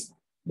squeeze,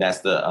 that's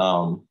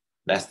the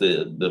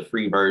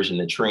free version,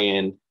 the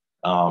trend.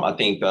 I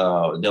think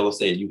Delo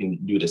said you can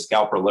do the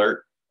scalper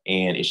alert,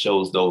 and it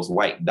shows those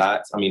white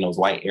dots, those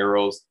white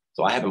arrows.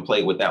 So I haven't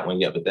played with that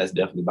one yet, but that's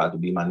definitely about to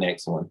be my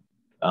next one.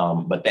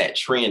 But that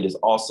trend is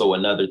also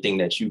another thing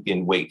that you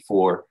can wait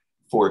for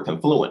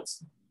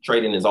confluence.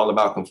 Trading is all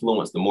about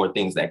confluence. The more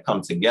things that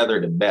come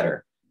together, the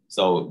better.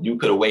 So you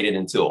could have waited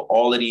until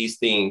all of these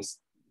things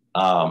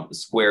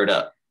squared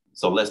up.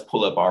 So let's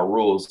pull up our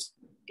rules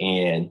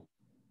and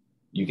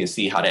you can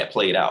see how that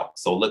played out.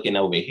 So looking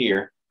over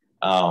here,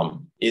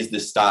 is the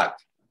stock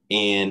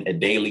in a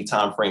daily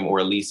time frame or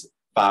at least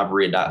 5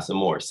 red dots or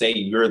more? Say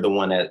you're the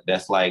one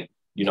that's like,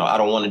 I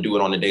don't want to do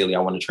it on the daily. I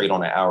want to trade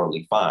on an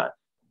hourly. Fine.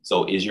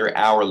 So is your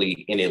hourly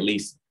in at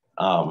least,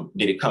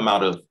 did it come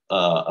out of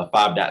a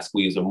 5 dot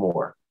squeeze or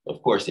more?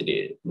 Of course it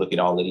did. Look at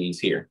all of these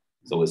here.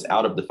 So it's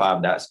out of the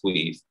 5 dot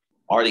squeeze.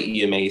 Are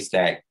the EMAs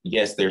stacked?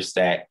 Yes, they're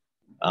stacked.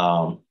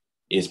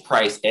 Is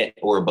priced at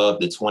or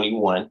above the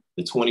 21.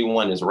 The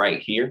 21 is right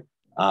here.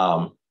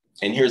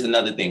 And here's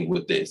another thing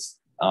with this.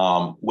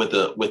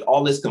 With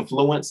all this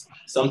confluence,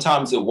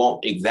 sometimes it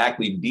won't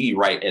exactly be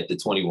right at the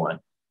 21.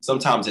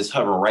 Sometimes it's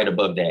hovering right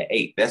above that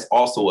 8. That's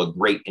also a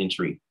great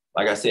entry.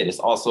 Like I said, it's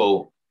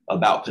also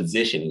about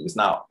positioning. It's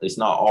not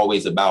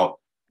always about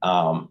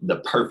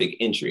the perfect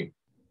entry.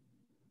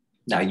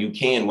 Now you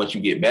can, once you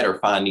get better,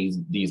 find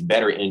these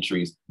better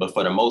entries. But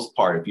for the most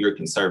part, if you're a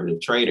conservative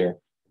trader,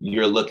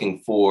 you're looking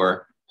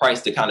for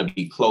price to kind of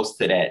be close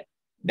to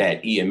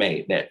that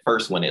EMA, that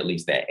first one, at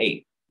least that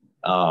 8.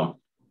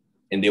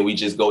 And then we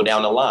just go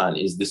down the line.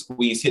 Is the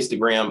squeeze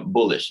histogram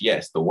bullish?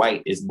 Yes, the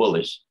white is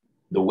bullish.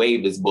 The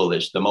wave is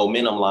bullish. The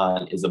momentum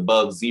line is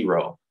above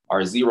 0.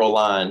 Our 0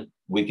 line,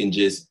 we can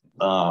just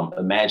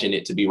imagine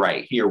it to be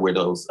right here where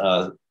those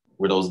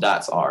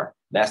dots are.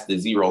 That's the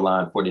 0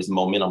 line for this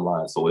momentum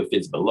line. So if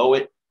it's below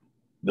it,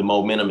 the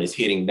momentum is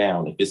hitting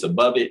down. If it's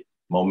above it,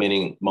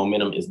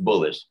 momentum is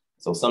bullish.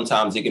 So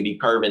sometimes it can be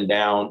curving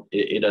down.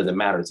 It doesn't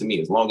matter to me.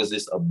 As long as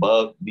it's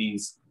above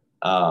these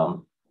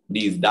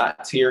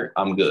dots here,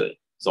 I'm good.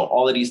 So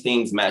all of these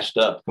things matched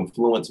up.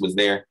 Confluence was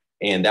there,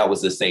 and that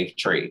was a safe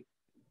trade,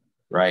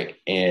 right?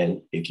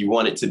 And if you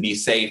want it to be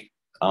safe,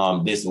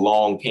 this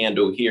long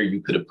candle here, you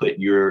could have put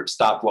your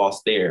stop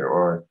loss there,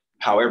 or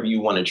however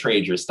you want to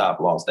trade your stop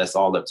loss. That's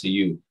all up to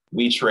you.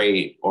 We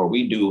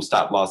do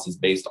stop losses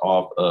based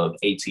off of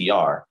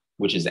ATR,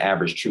 which is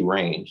average true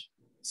range.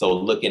 So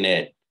looking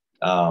at,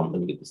 let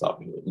me get this off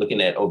here. Looking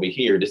at over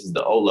here, this is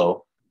the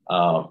OLO.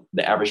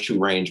 The average true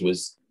range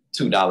was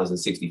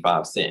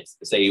 $2.65.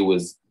 Say it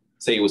was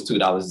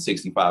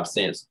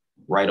 $2.65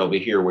 right over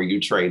here where you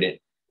traded.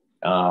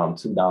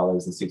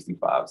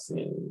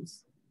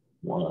 $2.65.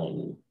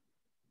 1,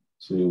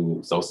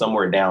 2. So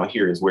somewhere down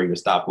here is where your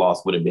stop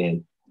loss would have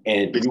been.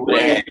 And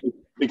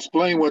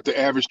explain what the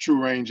average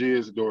true range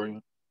is,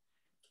 Dorian.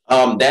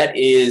 That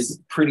is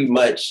pretty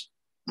much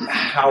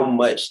how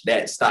much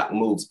that stock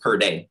moves per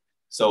day.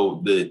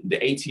 So the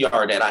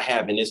ATR that I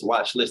have in this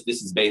watch list,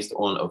 this is based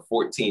on a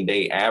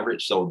 14-day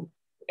average. So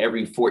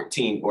every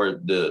 14,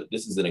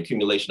 this is an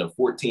accumulation of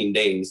 14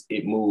 days,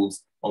 it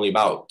moves only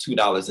about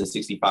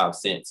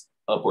 $2.65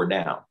 up or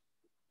down.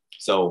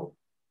 So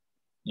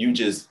you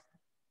just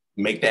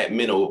make that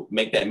mental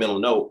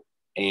note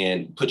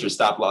and put your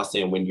stop loss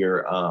in when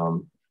you're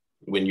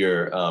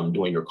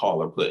doing your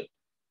call or put.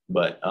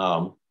 But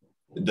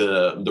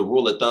the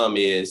rule of thumb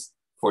is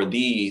for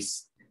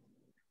these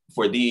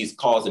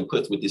calls and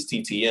puts with this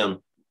TTM,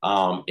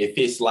 if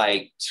it's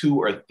like 2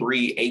 or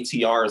 3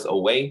 ATRs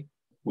away,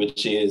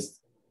 which is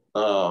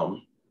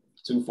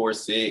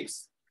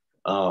 246,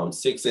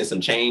 6 and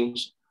some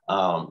change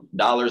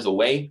dollars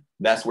away,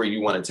 that's where you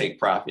want to take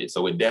profit.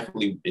 So it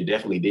definitely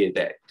did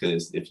that,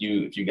 because if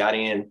you got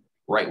in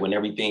right when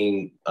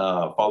everything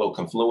followed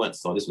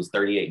confluence, so this was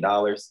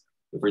 $38.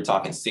 If we're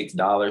talking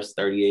 $6,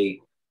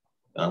 38,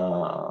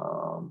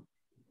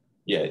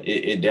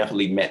 it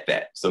definitely met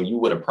that. So you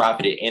would have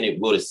profited, and it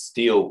would have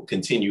still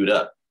continued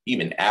up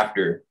even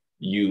after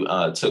you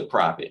took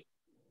profit.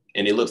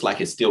 And it looks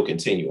like it's still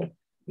continuing.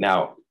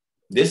 Now,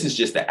 this is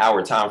just the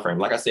hour time frame.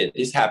 Like I said,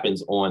 this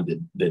happens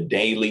on the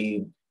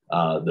daily,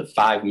 the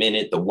 5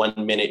 minute, the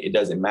 1 minute, it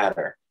doesn't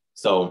matter.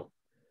 So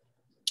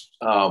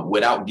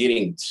without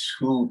getting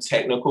too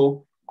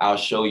technical, I'll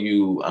show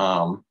you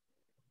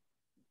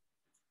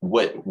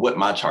what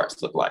my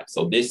charts look like.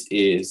 So this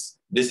is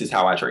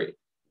how I trade.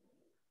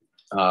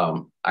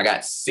 I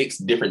got 6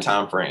 different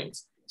time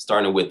frames,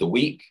 starting with the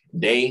week,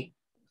 day,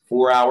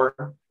 4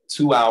 hour,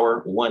 2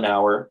 hour, 1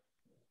 hour,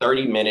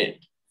 30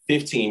 minute,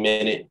 15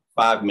 minute,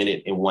 5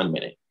 minute, and 1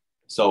 minute.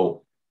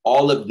 So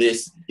all of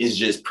this is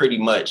just pretty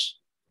much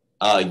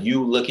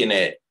you looking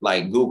at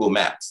like Google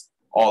Maps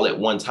all at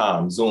one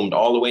time, zoomed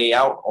all the way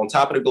out on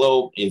top of the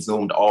globe and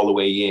zoomed all the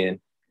way in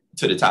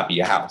to the top of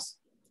your house.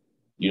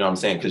 You know what I'm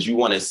saying? Because you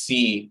want to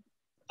see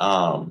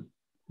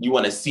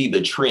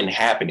the trend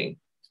happening.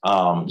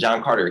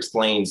 John Carter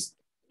explains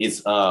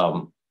it's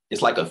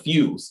like a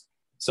fuse.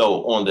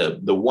 So on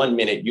the 1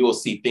 minute, you'll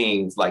see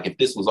things like if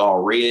this was all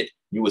red,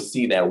 you would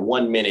see that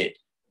 1 minute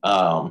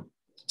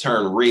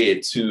turn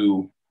red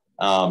to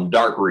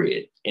dark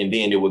red, and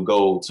then it would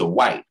go to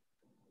white.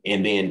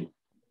 And then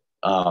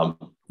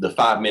the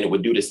 5 minute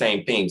would do the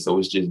same thing. So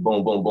it's just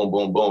boom, boom, boom,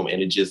 boom, boom.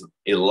 And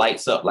it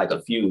lights up like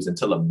a fuse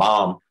until a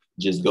bomb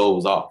just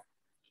goes off.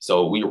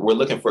 So we're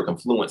looking for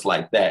confluence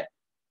like that.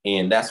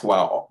 And that's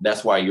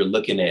why you're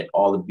looking at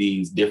all of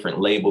these different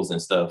labels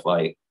and stuff.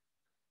 Like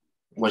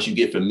once you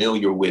get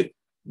familiar with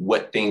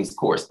what things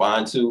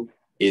correspond to,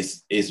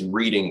 is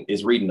reading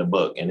the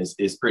book, and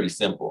it's pretty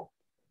simple.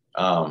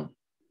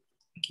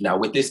 Now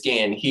with this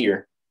scan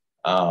here,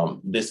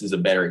 this is a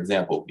better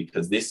example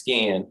because this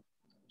scan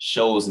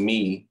shows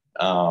me,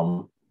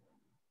 I'll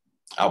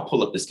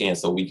pull up the scan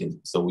so we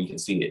can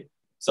see it.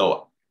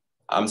 So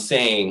I'm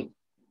saying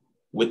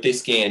with this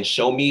scan,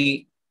 show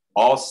me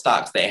all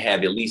stocks that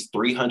have at least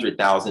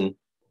 300,000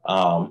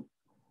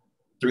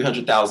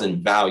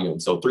 volume.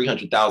 So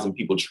 300,000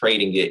 people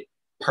trading it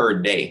per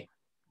day.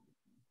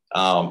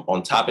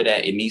 On top of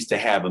that, it needs to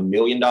have $1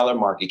 million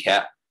market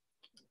cap.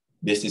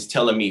 This is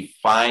telling me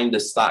find the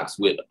stocks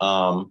with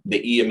the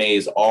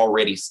EMAs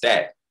already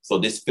stacked. So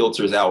this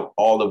filters out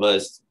all of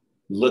us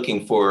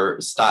looking for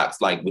stocks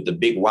like with the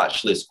big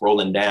watch list,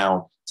 scrolling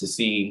down to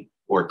see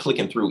or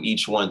clicking through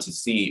each one to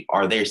see,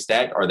 are they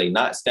stacked? Are they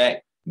not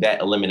stacked?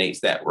 That eliminates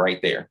that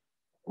right there,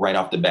 right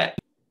off the bat.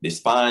 This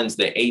finds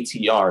the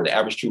ATR, the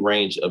average true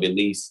range of at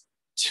least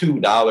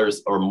 $2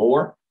 or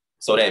more.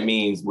 So that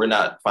means we're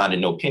not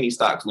finding no penny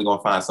stocks. We're going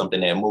to find something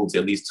that moves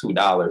at least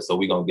 $2. So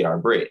we're going to get our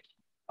bread.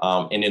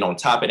 And then on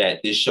top of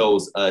that, this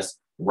shows us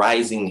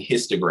rising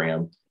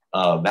histogram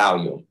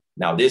value.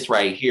 Now, this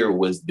right here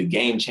was the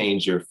game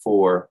changer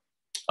for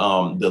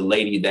the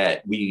lady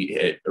that we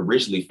had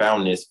originally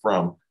found this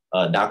from,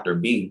 Dr.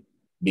 B,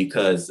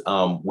 because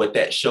what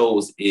that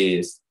shows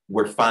is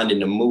we're finding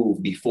the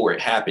move before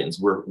it happens.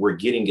 We're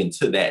getting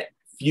into that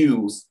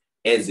fuse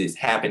as it's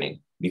happening,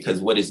 because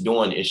what it's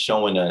doing is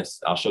showing us,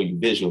 I'll show you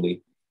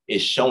visually,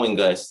 is showing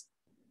us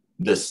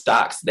the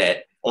stocks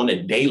that on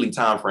a daily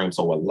time frame.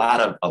 So a lot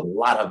of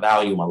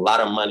volume, a lot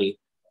of money,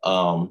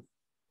 a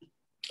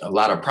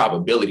lot of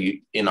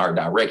probability in our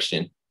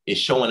direction is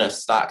showing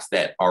us stocks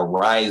that are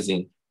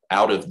rising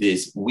out of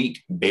this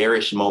weak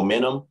bearish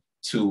momentum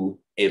to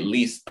at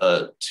least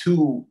a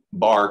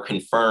 2-bar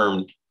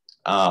confirmed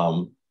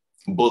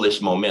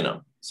bullish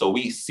momentum. So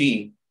we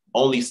see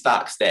only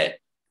stocks that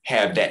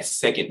have that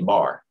second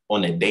bar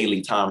on a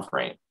daily time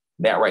frame.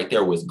 That right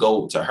there was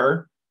gold to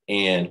her.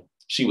 And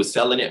she was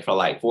selling it for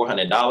like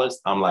 $400.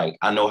 I'm like,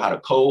 I know how to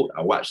code.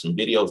 I watched some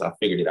videos. I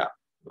figured it out.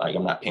 Like,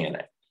 I'm not paying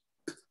that.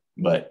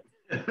 But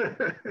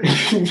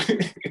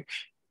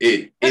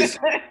it's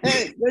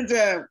good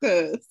job,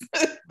 cuz.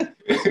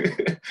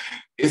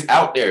 It's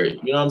out there. You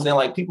know what I'm saying?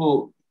 Like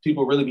people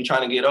really be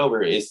trying to get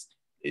over it.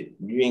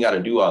 You ain't got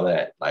to do all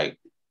that. Like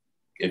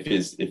if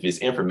it's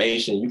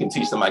information, you can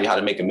teach somebody how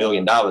to make $1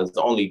 million.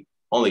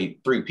 Only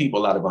 3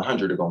 people out of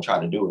 100 are going to try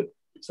to do it.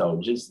 So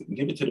just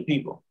give it to the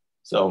people.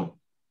 So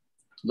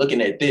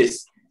looking at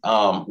this,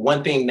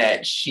 one thing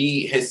that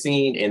she has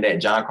seen and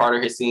that John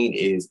Carter has seen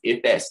is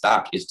if that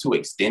stock is too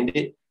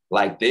extended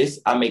like this,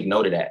 I make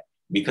note of that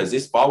because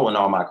it's following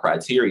all my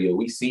criteria.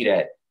 We see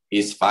that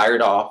it's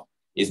fired off.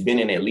 It's been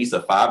in at least a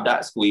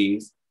 5-dot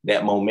squeeze.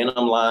 That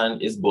momentum line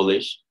is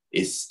bullish.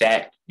 It's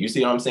stacked. You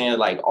see what I'm saying?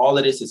 Like all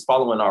of this is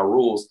following our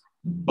rules,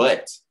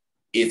 but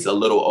it's a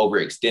little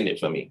overextended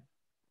for me.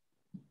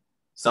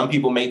 Some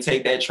people may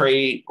take that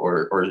trade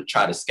or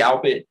try to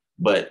scalp it,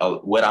 but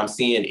what I'm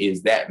seeing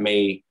is that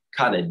may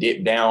kind of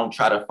dip down,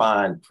 try to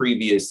find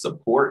previous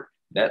support.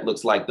 That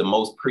looks like the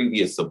most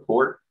previous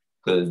support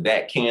because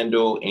that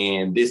candle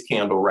and this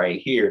candle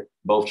right here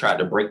both tried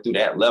to break through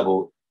that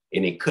level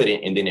and it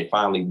couldn't. And then it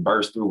finally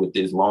burst through with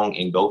this long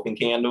engulfing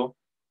candle.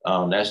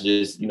 That's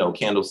just,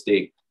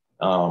 candlestick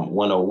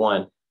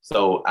 101.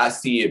 So I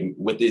see it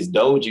with this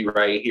doji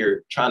right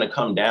here trying to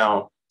come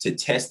down to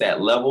test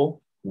that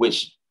level,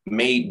 which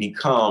may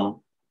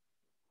become,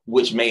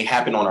 which may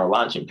happen on our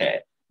launching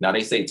pad. Now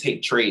they say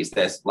take trades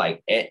that's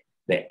like at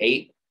the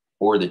 8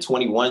 or the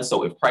 21.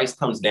 So if price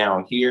comes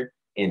down here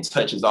and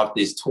touches off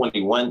this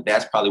 21,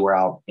 that's probably where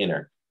I'll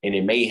enter. And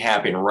it may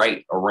happen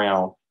right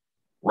around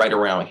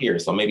here.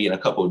 So maybe in a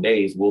couple of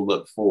days, we'll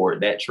look for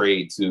that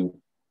trade to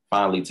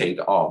finally take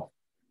off.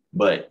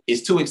 But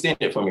it's too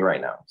extended for me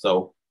right now.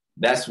 So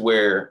that's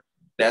where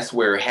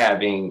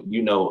having,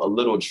 you know, a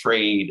little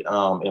trade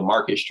and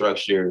market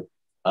structure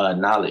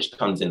knowledge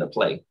comes into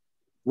play.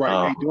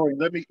 Right. Hey, Dorian,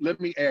 let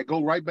me add,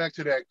 go right back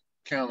to that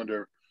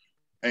calendar.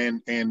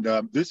 And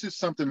this is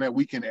something that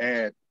we can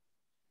add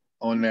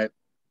on that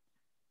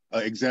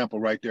example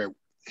right there.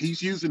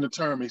 He's using the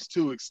term it's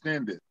too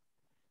extended.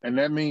 And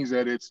that means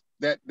that it's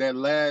that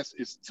last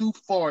is too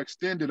far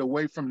extended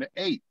away from the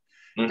 8.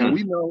 Mm-hmm. And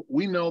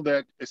we know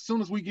that as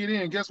soon as we get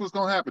in, guess what's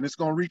gonna happen? It's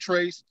gonna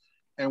retrace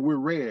and we're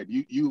red.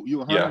 You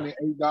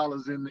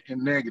 $108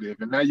 in negative,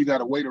 and now you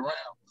gotta wait around.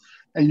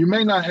 And you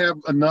may not have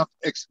enough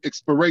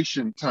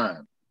expiration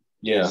time.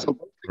 Yeah. So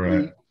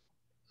basically,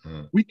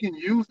 we can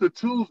use the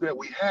tools that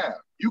we have.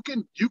 You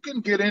can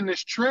get in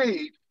this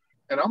trade,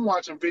 and I'm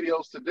watching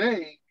videos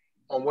today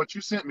on what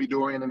you sent me,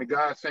 Dorian, and the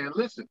guy saying,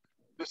 listen,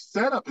 the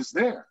setup is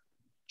there.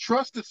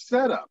 Trust the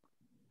setup,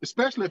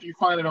 especially if you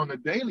find it on the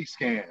daily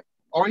scan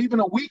or even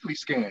a weekly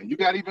scan. You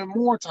got even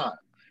more time.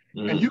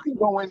 Mm-hmm. And you can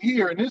go in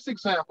here, in this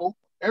example,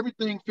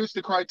 everything fits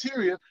the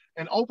criteria,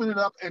 and open it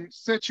up and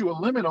set you a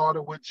limit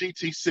order with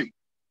GTC.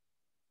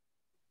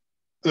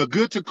 A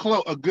good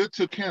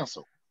to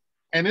cancel.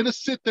 And it'll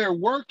sit there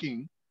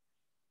working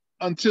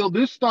until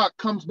this stock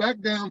comes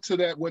back down to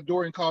that, what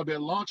Dorian called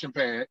that launching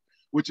pad,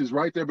 which is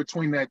right there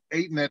between that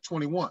 8 and that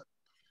 21.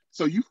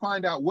 So you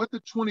find out what the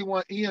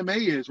 21 EMA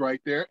is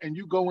right there, and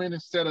you go in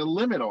and set a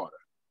limit order.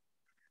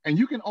 And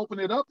you can open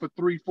it up for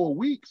 3-4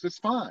 weeks. It's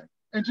fine.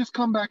 And just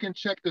come back and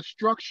check the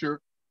structure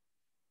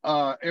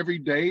every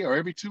day or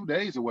every 2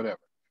 days or whatever.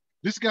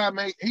 This guy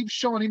he was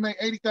showing he made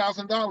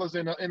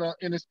 $80,000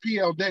 in his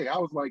PL day. I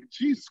was like,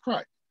 Jesus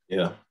Christ.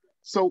 Yeah.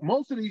 So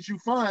most of these you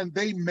find,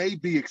 they may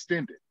be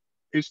extended.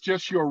 It's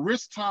just your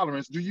risk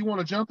tolerance. Do you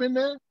want to jump in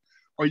there?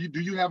 Or do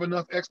you have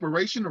enough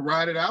expiration to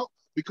ride it out?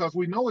 Because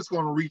we know it's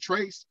going to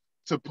retrace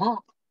to pump.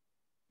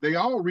 They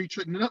all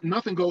retrace,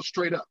 nothing goes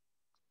straight up.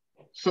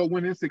 So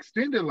when it's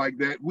extended like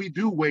that, we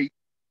do wait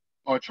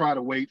or try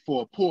to wait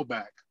for a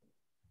pullback.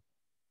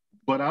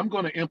 But I'm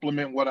going to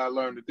implement what I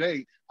learned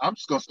today. I'm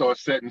just going to start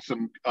setting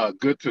some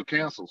good to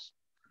cancels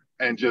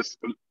and just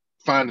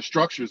find the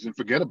structures and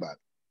forget about it.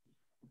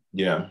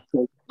 Yeah.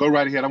 So go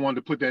right ahead. I wanted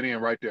to put that in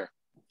right there.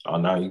 Oh,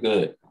 no, you're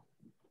good.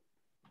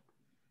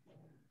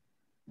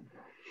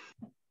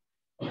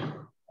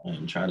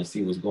 I'm trying to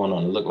see what's going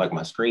on. It looked like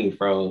my screen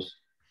froze.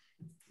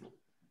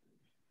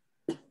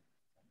 I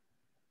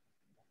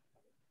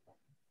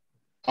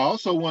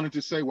also wanted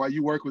to say, while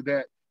you work with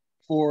that,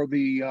 for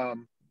the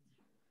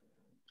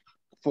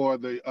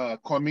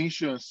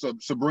Quamisha and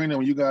Sabrina,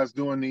 when you guys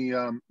doing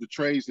the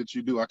trades that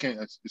you do,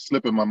 it's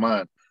slipping my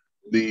mind.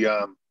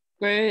 The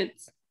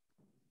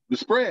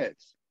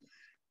spreads.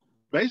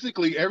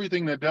 Basically,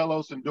 everything that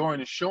Delos and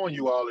Dorian is showing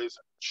you all is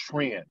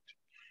trend,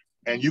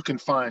 and you can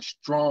find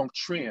strong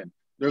trend.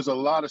 There's a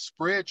lot of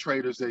spread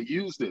traders that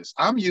use this.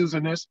 I'm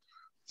using this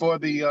for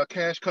the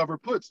cash cover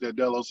puts that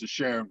Delos is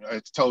sharing.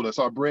 It's told us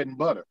our bread and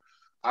butter.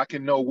 I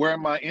can know where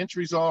my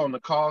entries are on the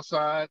call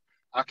side.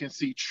 I can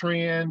see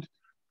trend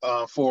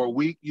for a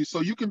week.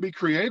 So you can be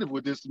creative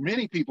with this.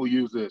 Many people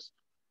use this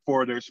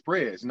for their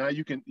spreads. Now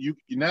you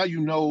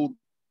know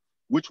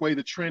which way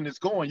the trend is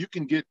going. You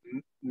can get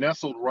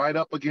nestled right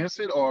up against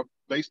it, or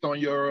based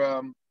on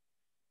your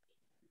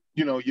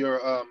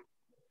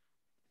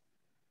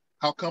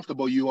how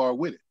comfortable you are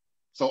with it.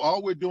 So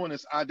all we're doing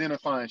is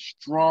identifying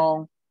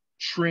strong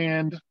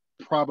trend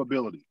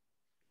probability.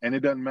 And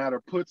it doesn't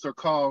matter puts or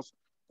calls.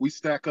 We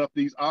stack up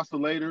these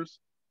oscillators,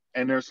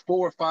 and there's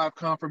 4 or 5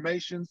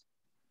 confirmations.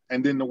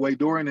 And then the way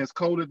Dorian has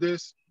coded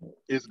this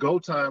is go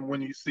time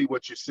when you see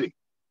what you see.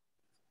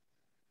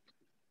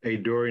 Hey,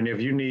 Dorian,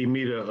 if you need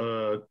me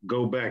to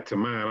go back to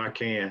mine, I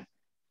can.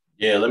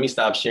 Yeah, let me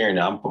stop sharing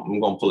now. I'm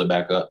going to pull it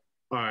back up.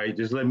 All right,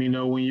 just let me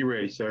know when you're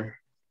ready, sir.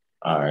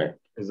 All right.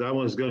 Because I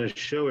was going to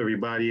show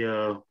everybody.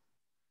 Go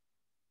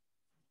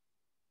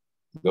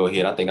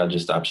ahead. I think I'll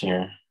just stop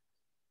sharing.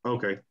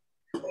 Okay.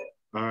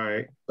 All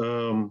right.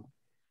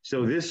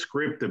 So this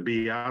script to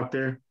be out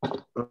there,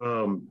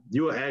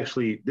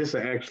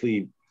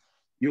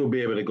 you'll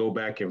be able to go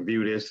back and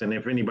view this. And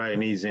if anybody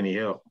needs any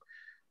help,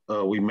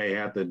 we may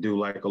have to do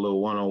like a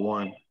little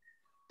one-on-one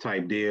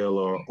type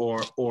deal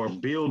or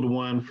build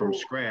one from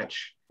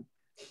scratch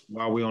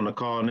while we're on the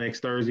call next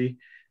Thursday.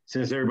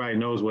 Since everybody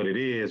knows what it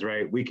is,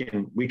 right? We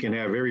can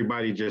have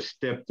everybody just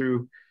step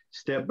through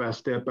step by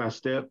step by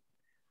step.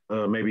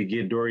 Maybe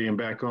get Dorian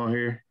back on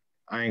here.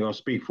 I ain't gonna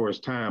speak for his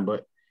time,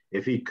 but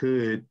if he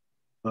could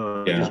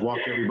just walk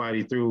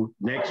everybody through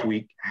next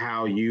week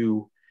how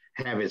you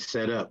have it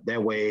set up.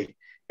 That way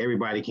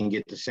everybody can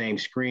get the same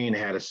screen,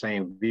 have the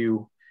same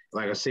view.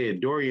 Like I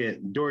said,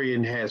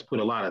 Dorian has put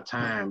a lot of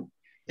time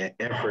and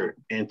effort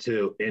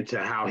into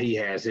how he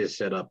has his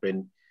set up,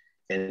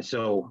 and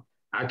so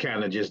I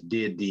kind of just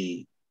did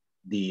the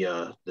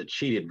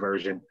cheated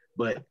version,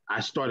 but I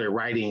started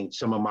writing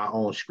some of my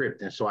own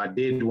script, and so I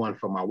did one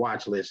for my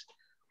watch list,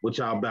 which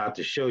I'm about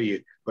to show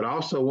you. But I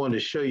also wanted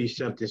to show you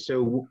something.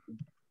 So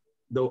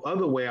the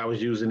other way I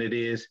was using it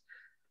is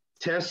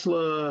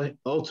Tesla,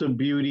 Ulta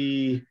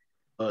Beauty,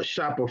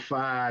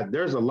 Shopify.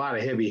 There's a lot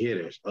of heavy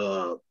hitters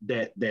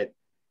that the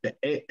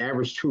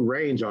average true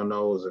range on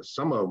those,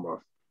 some of them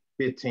are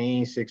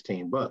 15,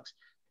 16 bucks.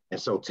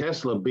 And so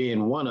Tesla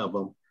being one of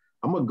them,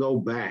 I'm gonna go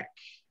back.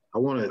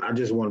 I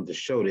just wanted to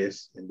show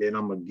this, and then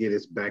I'm gonna get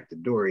us back to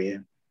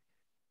Dorian.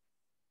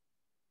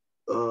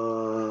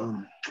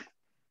 Let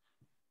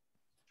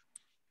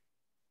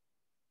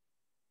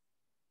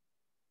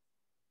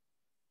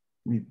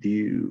me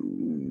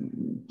do.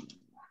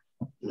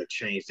 I'm gonna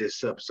change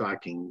this up so I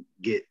can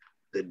get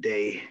the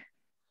day.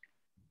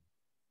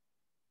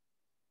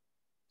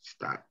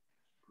 Stop.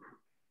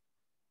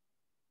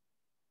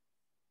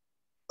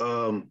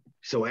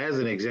 So as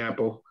an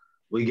example,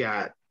 we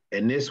got,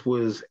 and this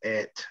was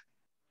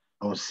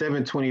on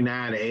 7/29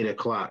 at 8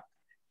 o'clock.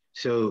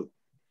 So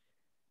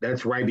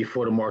that's right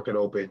before the market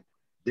open.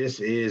 This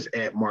is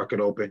at market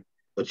open,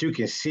 but you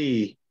can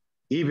see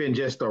even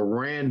just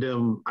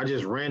I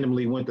just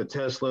randomly went to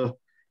Tesla,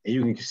 and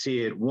you can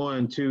see it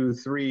 1, 2,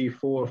 3,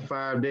 4,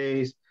 5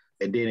 days,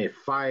 and then it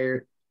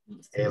fired.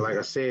 And like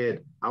I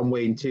said, I'm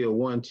waiting till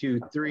 1, 2,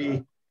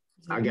 3.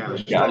 I got a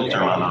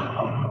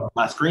strong.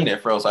 My screen had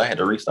froze, so I had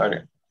to restart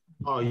it.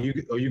 Oh, are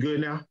you good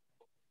now?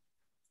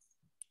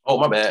 Oh,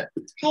 my bad.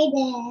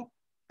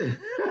 Hi,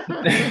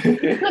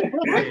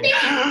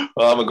 Dad.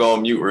 Well, I'm gonna go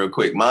on mute real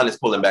quick. Mine is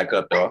pulling back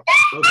up though.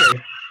 Okay.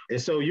 And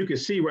so you can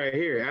see right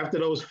here, after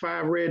those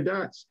 5 red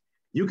dots,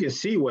 you can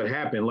see what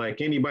happened.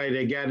 Like anybody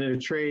that got in the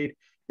trade,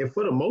 and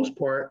for the most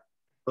part,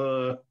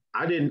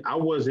 I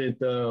wasn't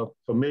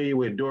familiar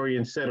with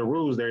Dorian's set of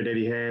rules there that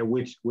he had,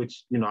 which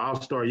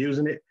I'll start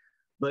using it.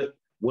 But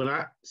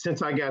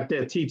since I got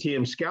that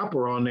TTM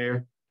scalper on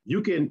there,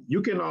 you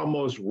can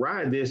almost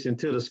ride this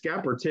until the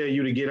scalper tell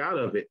you to get out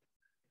of it.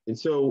 And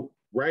so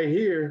right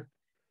here,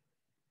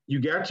 you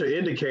got your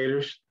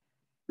indicators.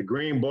 The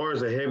green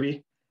bars are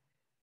heavy.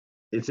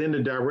 It's in the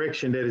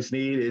direction that it's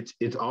needed.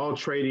 It's all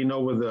trading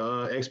over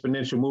the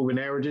exponential moving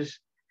averages.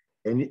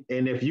 And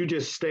if you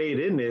just stayed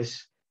in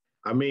this,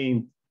 I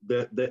mean,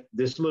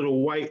 this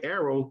little white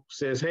arrow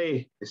says,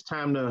 hey, it's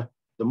time the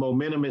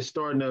momentum is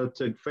starting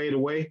to fade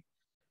away.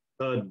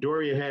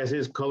 Dorian has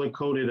his color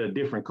coded a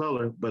different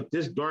color, but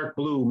this dark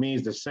blue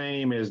means the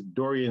same as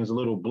Dorian's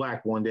little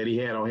black one that he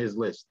had on his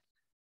list.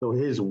 So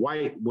his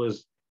white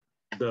was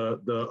the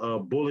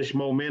bullish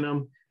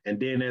momentum, and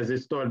then as it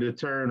started to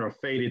turn or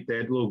faded,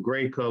 that little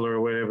gray color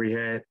or whatever he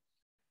had,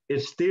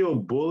 it's still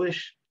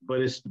bullish,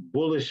 but it's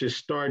bullish is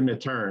starting to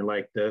turn.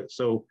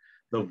 So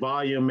the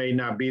volume may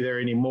not be there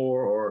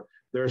anymore, or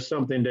there's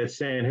something that's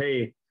saying,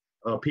 hey,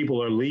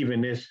 people are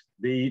leaving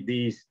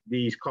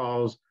these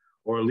calls,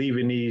 or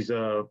leaving these,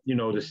 the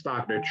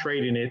stock, they're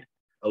trading it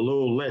a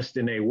little less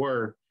than they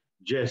were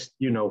just,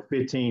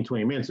 15,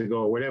 20 minutes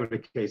ago, or whatever the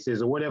case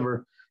is, or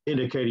whatever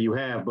indicator you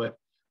have. But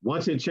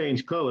once it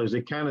changed colors,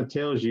 it kind of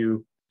tells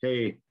you,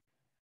 hey,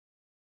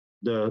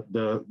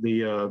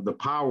 the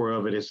power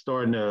of it is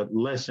starting to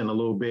lessen a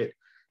little bit.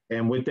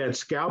 And with that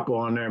scalper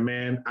on there,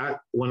 man,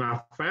 when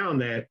I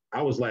found that,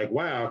 I was like,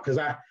 wow, because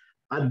I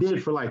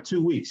did for like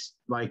 2 weeks,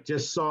 like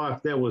just saw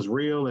if that was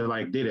real and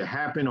like, did it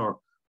happen, or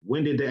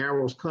when did the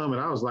arrows come?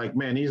 And I was like,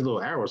 man, these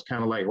little arrows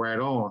kind of like right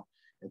on.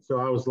 And so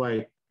I was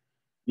like,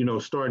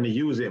 starting to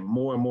use it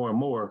more and more and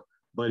more.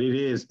 But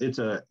it's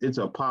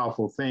a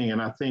powerful thing. And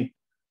I think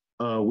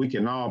we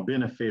can all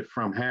benefit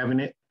from having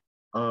it.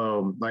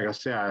 Like I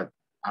said,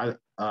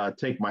 I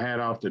take my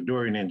hat off to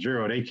Dorian and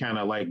Jero. They kind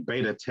of like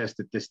beta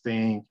tested this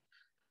thing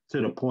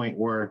to the point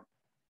where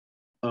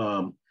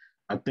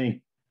I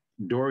think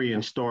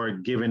Dorian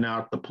started giving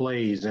out the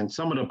plays, and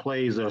some of the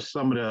plays are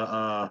some of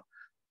the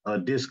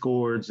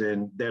Discords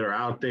and that are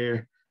out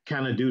there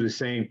kind of do the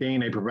same thing.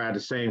 They provide the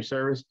same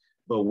service,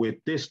 but with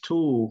this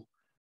tool,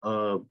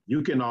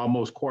 you can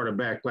almost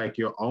quarterback like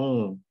your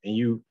own.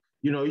 And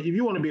if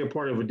you want to be a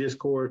part of a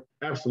Discord,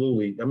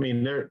 absolutely. I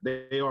mean,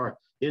 they are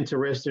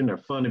interesting. They're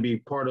fun to be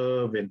part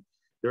of, and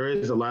there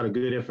is a lot of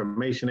good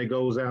information that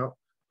goes out.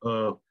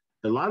 A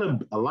lot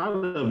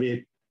of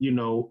it,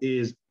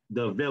 is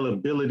the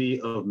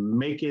availability of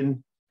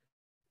making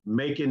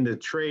the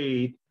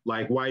trade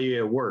like while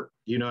you're at work.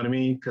 You know what I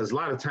mean? Because a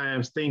lot of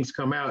times things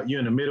come out, you're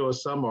in the middle of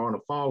something or on a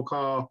phone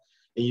call,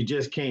 and you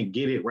just can't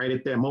get it right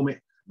at that moment.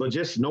 But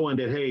just knowing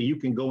that, hey, you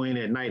can go in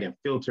at night and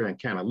filter and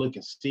kind of look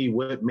and see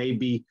what may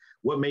be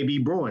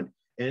brewing.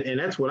 And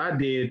that's what I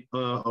did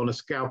on the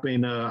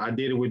scalping. I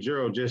did it with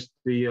Jero just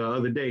the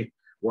other day,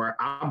 where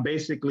I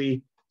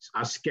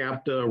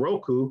scalped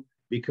Roku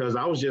because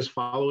I was just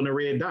following the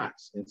red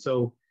dots. And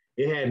so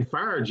it hadn't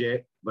fired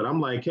yet, but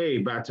I'm like, hey,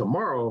 by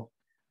tomorrow,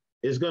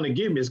 it's going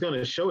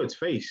to show its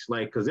face,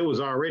 like, because it was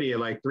already at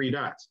like 3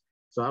 dots.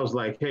 So I was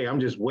like, hey, I'm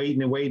just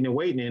waiting and waiting and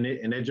waiting in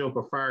it. And that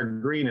joker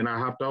fired green and I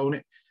hopped on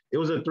it. It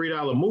was a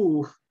 $3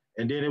 move.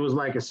 And then it was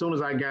like, as soon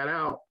as I got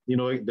out, you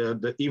know,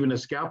 even the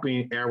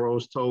scalping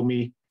arrows told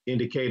me,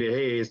 indicated,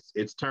 hey,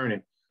 it's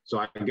turning. So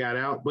I got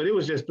out, but it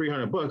was just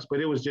 $300, but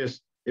it was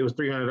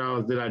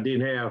 $300 that I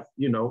didn't have,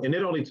 you know, and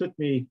it only took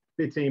me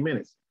 15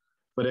 minutes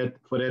for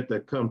that to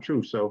come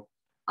true. So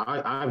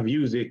I've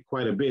used it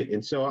quite a bit.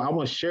 And so I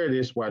want to share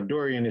this while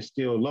Dorian is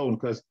still loading,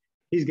 because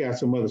he's got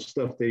some other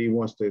stuff that he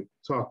wants to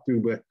talk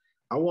through, but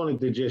I wanted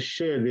to just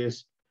share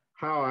this,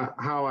 how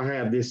I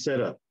have this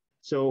set up.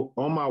 So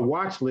on my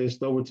watch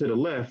list over to the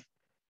left,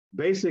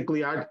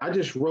 basically I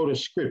just wrote a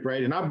script,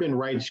 right? And I've been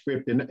writing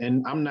script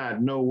and I'm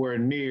not nowhere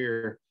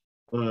near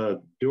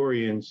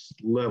Dorian's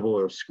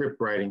level of script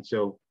writing.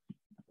 So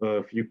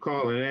if you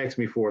call and ask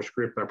me for a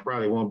script, I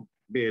probably won't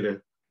be able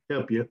to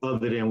help you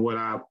other than what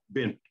I've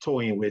been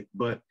toying with.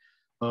 But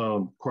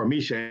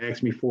Carmisha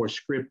asked me for a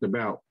script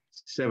about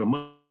 7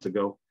 months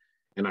ago.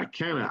 And I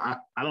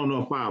don't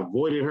know if I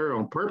avoided her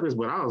on purpose,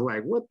 but I was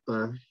like, what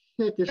the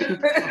heck is she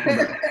talking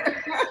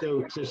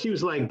about? So she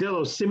was like,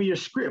 Delos, send me your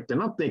script.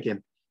 And I'm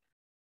thinking,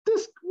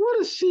 this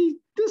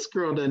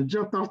girl done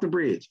jumped off the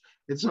bridge.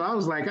 And so I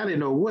was like, I didn't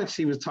know what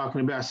she was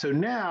talking about. So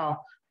now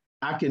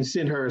I can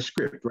send her a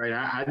script, right?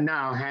 I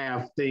now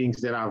have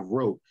things that I've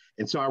wrote.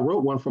 And so I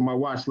wrote one for my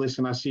watch list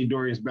and I see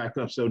Dorian's back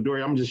up. So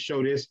Dorian, I'm just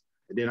show this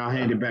and then I'll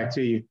hand it back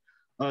to you.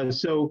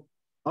 So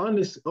on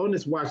this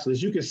watch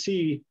list, you can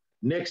see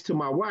next to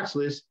my watch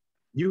list,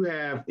 you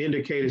have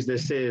indicators that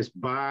says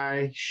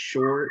buy,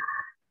 short,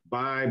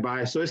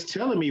 buy. So it's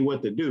telling me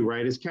what to do,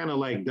 right? It's kind of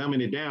like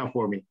dumbing it down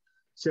for me.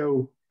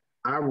 So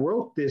I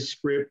wrote this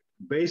script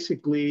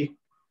basically,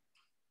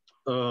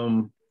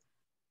 let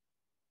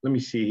me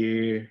see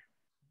here.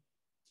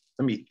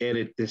 Let me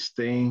edit this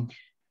thing.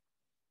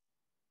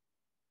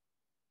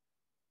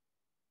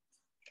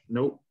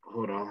 Nope,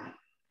 hold on.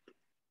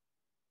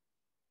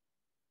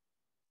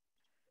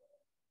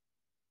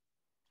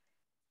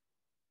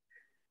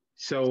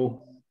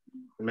 So,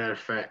 matter of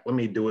fact, let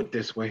me do it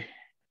this way.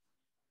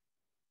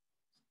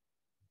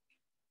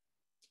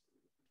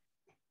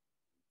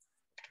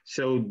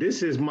 So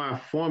this is my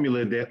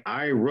formula that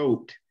I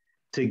wrote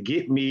to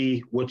get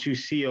me what you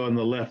see on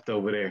the left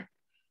over there.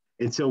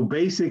 And so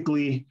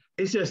basically,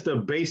 it's just a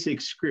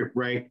basic script,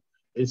 right?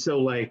 And so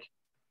like,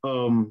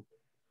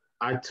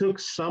 I took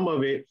some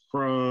of it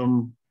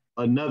from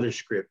another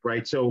script,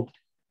 right? So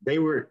they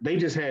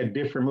just had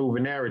different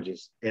moving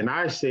averages. And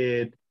I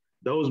said,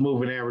 those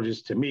moving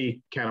averages to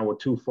me kind of were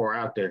too far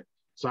out there.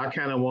 So I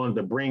kind of wanted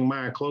to bring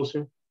mine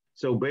closer.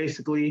 So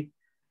basically,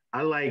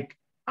 I like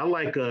a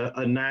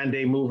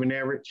 9-day moving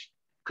average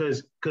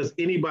because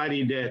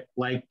anybody that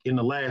like in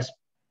the last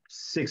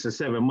 6 or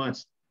 7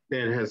 months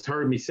that has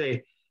heard me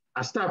say,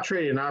 I stopped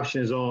trading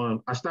options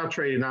on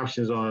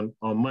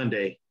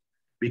Monday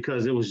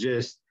because it was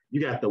just,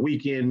 you got the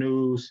weekend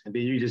news and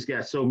then you just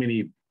got so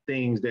many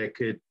things that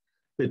could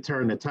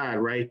turn the tide,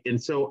 right?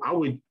 And so I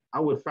would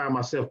find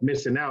myself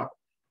missing out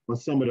on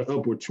some of the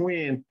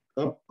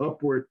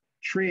upward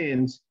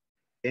trends,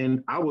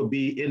 and I would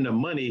be in the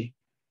money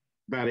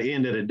by the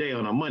end of the day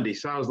on a Monday.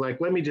 So I was like,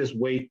 let me just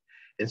wait.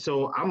 And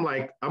so I'm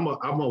like, I'm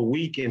a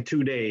week and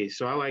 2 days.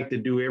 So I like to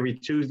do every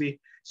Tuesday.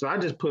 So I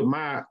just put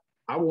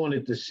I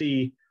wanted to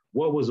see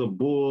what was a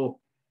bullish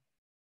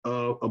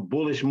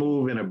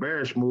move and a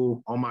bearish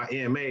move on my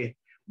EMA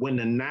when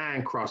the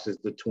 9 crosses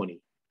the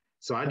 20.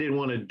 So I didn't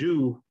want to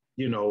do,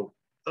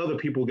 other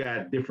people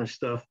got different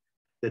stuff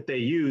that they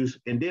use.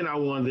 And then I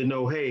wanted to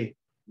know, hey,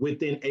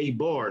 within 8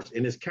 bars,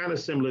 and it's kind of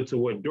similar to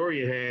what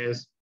Dorian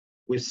has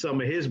with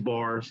some of his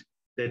bars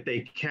that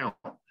they count,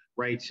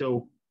 right?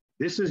 So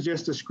this is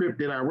just a script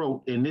that I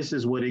wrote, and this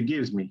is what it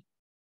gives me.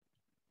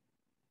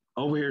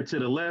 Over here to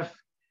the left,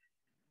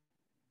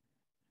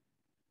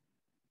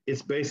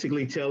 it's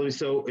basically telling me,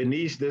 so in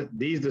these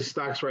the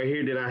stocks right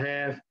here that I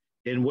have,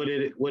 and what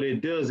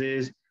it does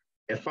is,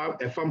 if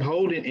I'm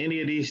holding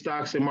any of these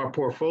stocks in my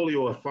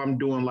portfolio, if I'm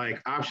doing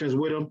like options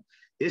with them,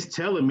 it's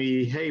telling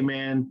me, hey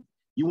man,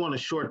 you want to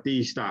short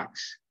these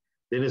stocks.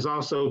 Then it's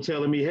also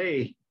telling me,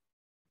 hey,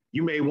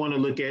 you may want to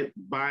look at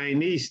buying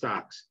these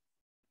stocks.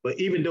 But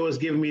even though it's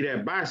giving me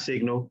that buy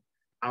signal,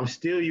 I'm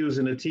still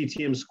using the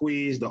TTM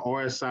squeeze, the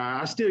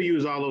RSI. I still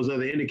use all those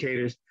other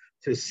indicators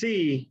to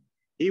see,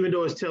 even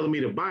though it's telling me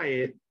to buy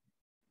it,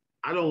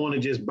 I don't want to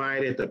just buy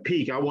it at the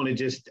peak.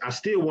 I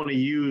still want to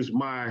use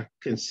my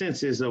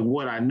consensus of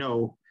what I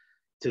know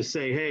to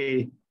say,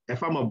 hey,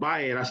 if I'm going to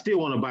buy it, I still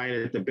want to buy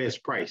it at the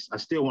best price. I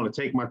still want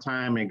to take my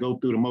time and go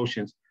through the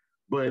motions.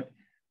 But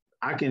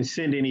I can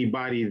send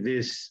anybody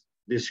this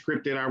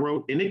script that I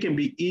wrote, and it can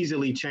be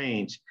easily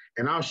changed.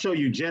 And I'll show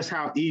you just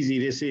how easy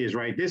this is,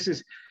 right? This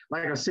is,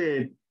 like I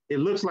said, it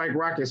looks like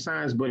rocket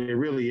science, but it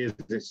really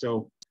isn't.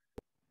 So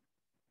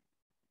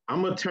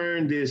I'm going to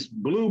turn this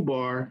blue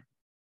bar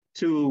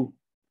to,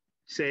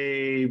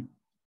 say,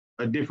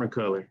 a different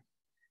color.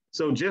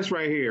 So just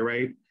right here,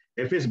 right?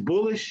 If it's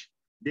bullish,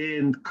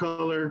 then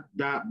color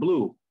dot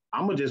blue.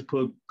 I'm going to just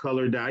put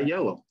color dot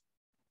yellow.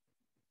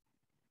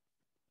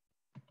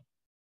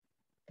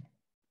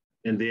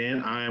 And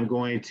then I am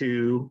going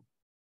to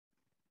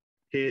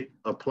hit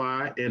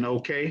apply and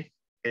okay.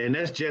 And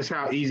that's just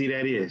how easy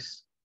that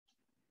is.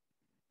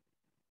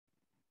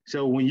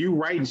 So when you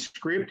write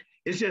script,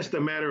 it's just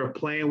a matter of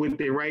playing with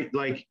it, right?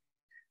 Like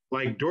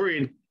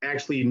Dorian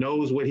actually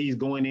knows what he's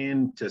going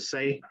in to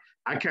say.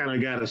 I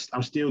kind of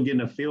I'm still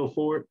getting a feel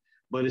for it,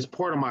 but it's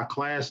part of my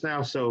class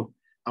now. So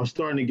I'm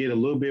starting to get a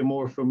little bit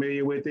more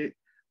familiar with it,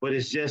 but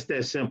it's just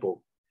that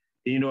simple.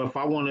 You know,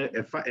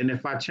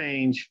 if I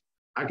change,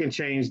 I can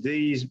change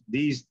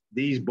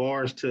these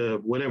bars to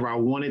whatever I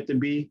want it to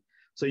be.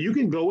 So you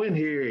can go in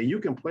here and you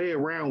can play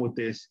around with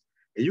this,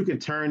 and you can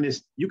turn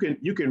this, you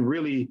can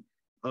really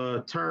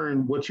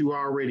turn what you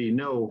already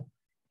know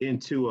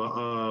into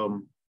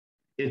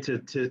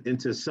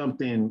into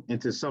something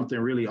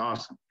really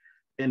awesome.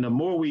 And the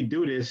more we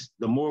do this,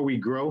 the more we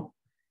grow.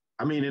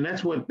 I mean, and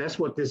that's what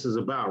this is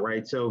about,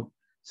 right? So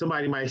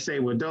somebody might say,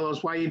 well,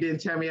 Delos, why you didn't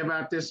tell me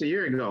about this a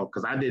year ago?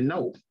 Because I didn't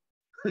know.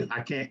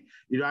 I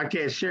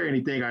can't share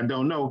anything I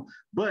don't know,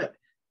 but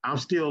I'm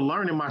still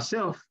learning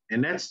myself.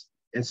 And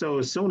so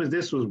as soon as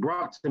this was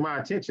brought to my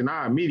attention,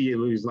 I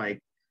immediately was like,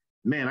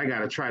 man, I got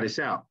to try this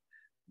out.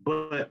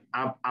 But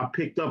I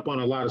picked up on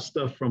a lot of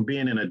stuff from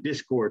being in a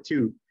Discord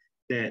too,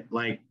 that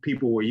like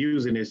people were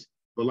using this,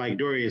 but like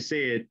Dorian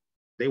said,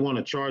 they want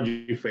to charge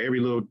you for every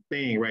little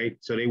thing, right?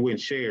 So they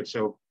wouldn't share it.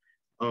 So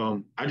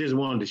I just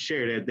wanted to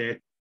share that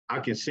I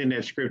can send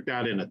that script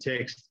out in a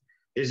text.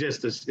 It's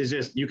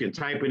just you can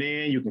type it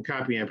in, you can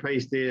copy and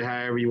paste it,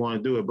 however you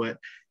want to do it, but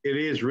it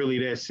is really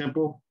that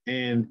simple.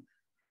 And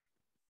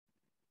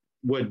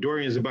what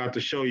Dorian's about to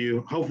show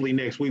you, hopefully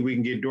next week we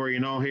can get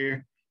Dorian on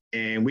here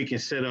and we can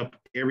set up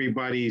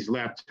everybody's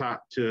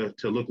laptop to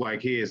look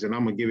like his. And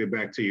I'm gonna give it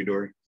back to you,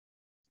 Dorian.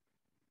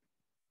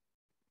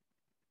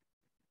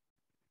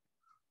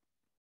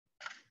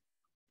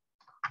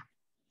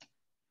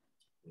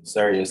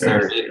 Sir, yes,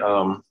 sir.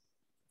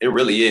 It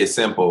really is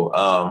simple.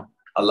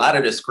 A lot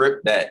of the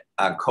script that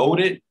I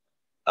coded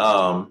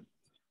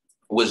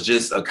was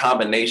just a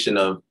combination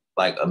of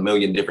like a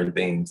million different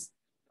things.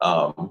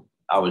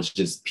 I was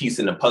just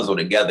piecing the puzzle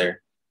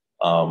together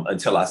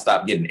until I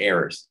stopped getting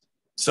errors.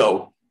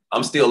 So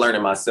I'm still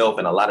learning myself,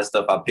 and a lot of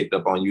stuff I picked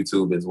up on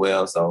YouTube as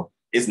well. So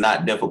it's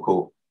not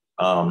difficult.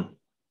 Can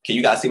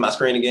you guys see my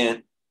screen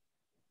again?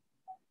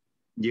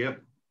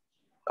 Yep.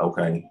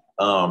 Okay.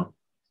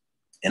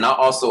 And I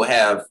also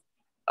have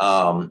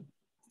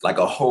like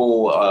a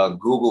whole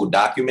Google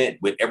document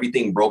with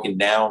everything broken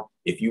down.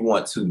 If you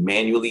want to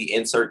manually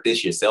insert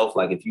this yourself,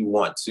 like if you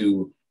want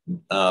to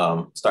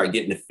start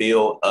getting the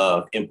feel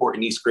of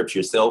importing these scripts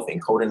yourself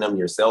and coding them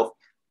yourself,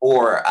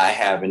 or I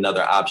have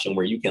another option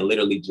where you can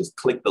literally just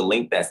click the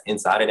link that's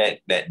inside of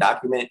that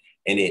document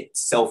and it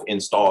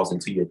self-installs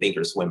into your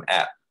Thinkorswim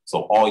app.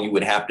 So all you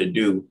would have to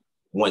do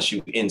once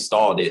you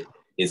installed it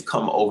is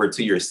come over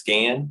to your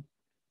scan.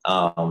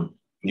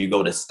 You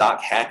go to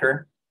Stock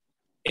Hacker,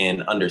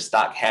 and under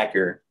Stock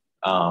Hacker,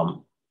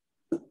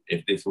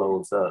 if this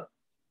loads up,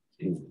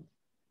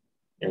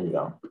 there we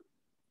go.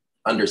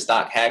 Under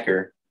Stock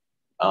Hacker,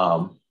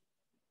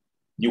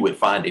 you would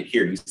find it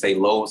here. You say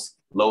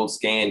load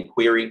scan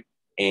query,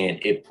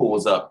 and it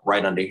pulls up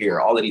right under here.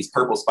 All of these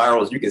purple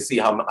spirals, you can see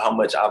how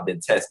much I've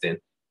been testing,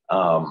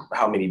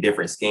 how many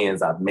different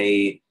scans I've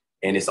made,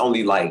 and it's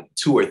only like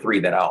 2 or 3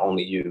 that I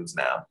only use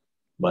now.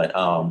 But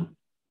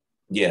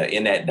yeah,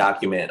 in that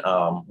document,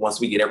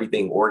 once we get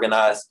everything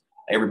organized,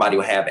 everybody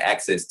will have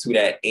access to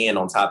that. And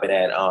on top of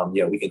that,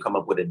 yeah, we can come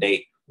up with a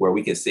date where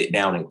we can sit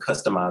down and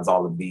customize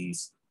all of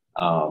these,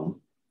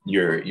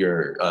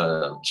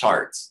 your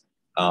charts.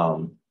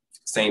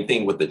 Same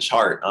thing with the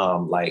chart.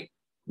 Like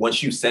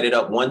once you set it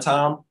up one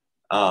time,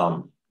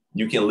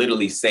 you can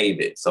literally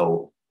save it.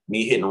 So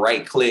me hitting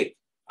right click,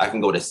 I can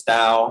go to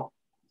style,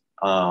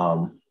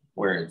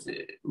 where is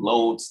it?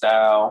 Load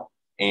style.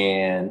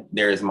 And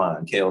there's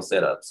mine, Kale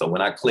setup. So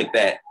when I click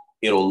that,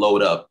 it'll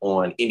load up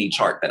on any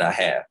chart that I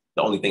have.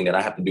 The only thing that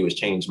I have to do is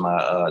change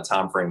my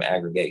time frame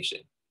aggregation.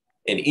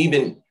 And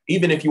even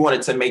if you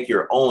wanted to make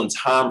your own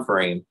time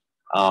frame,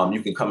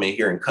 you can come in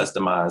here and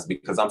customize,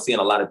 because I'm seeing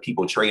a lot of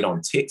people trade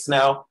on ticks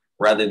now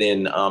rather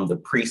than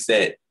the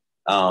preset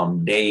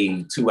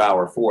day, 2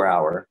 hour, 4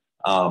 hour.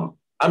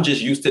 I'm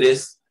just used to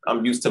this.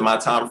 I'm used to my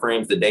time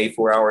frames, the day,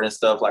 4 hour and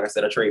stuff. Like I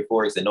said, I trade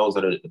Forex, and those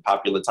are the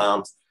popular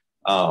times.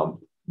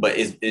 But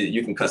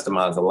you can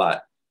customize a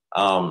lot.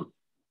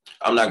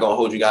 I'm not gonna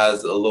hold you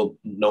guys a little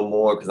no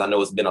more, because I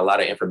know it's been a lot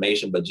of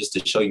information, but just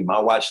to show you my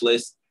watch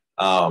list,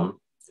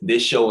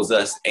 this shows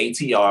us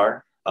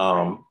ATR.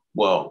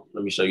 Well,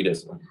 let me show you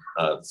this one.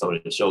 So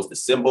it shows the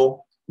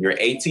symbol, your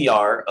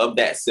ATR of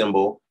that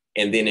symbol,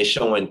 and then it's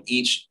showing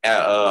each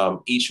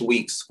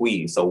week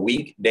squeeze. So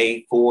week,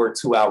 day, 4,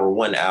 2 hour,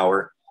 1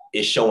 hour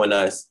is showing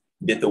us,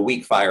 did the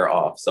week fire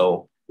off?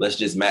 So let's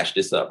just match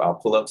this up. I'll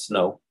pull up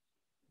Snow,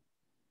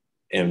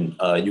 and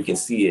you can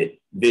see it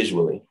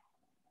visually.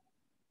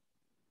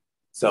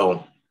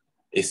 So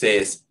it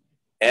says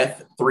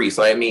F3.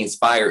 So that means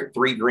fired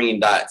 3 green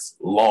dots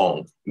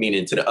long,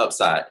 meaning to the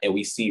upside. And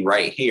we see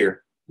right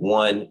here,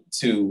 1,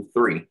 2,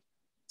 3.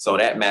 So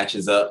that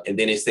matches up. And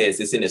then it says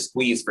it's in a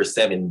squeeze for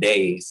 7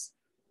 days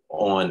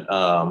on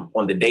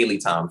the daily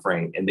time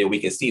frame. And then we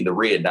can see the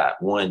red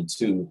dot, 1,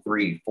 2,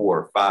 3,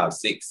 4, 5,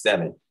 6,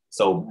 7.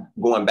 So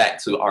going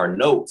back to our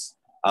notes,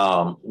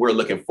 we're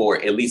looking for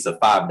at least a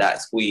 5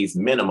 dot squeeze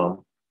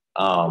minimum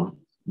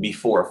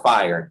before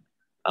fire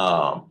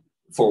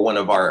for one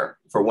of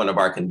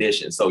our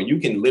conditions. So you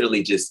can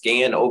literally just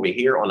scan over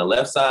here on the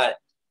left side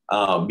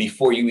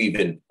before you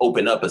even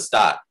open up a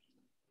stock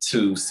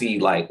to see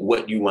like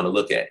what you want to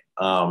look at.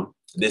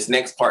 This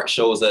next part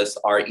shows us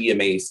our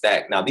EMA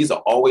stack. Now these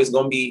are always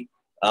going to be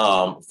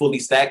fully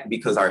stacked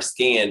because our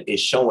scan is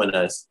showing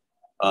us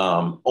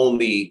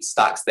only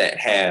stocks that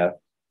have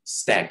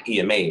stacked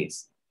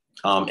EMAs.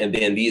 And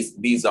then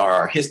these are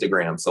our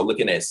histograms. So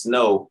looking at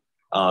snow,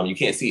 you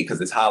can't see it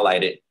because it's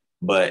highlighted,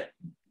 but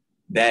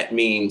that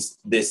means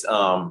this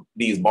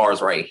these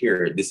bars right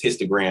here, this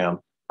histogram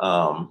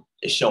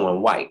is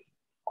showing white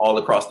all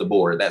across the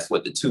board. That's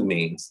what the 2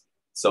 means.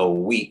 So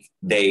week,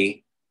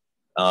 day,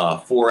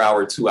 4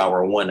 hour, 2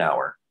 hour, 1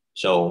 hour.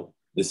 So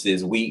this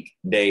is week,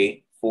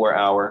 day, 4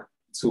 hour,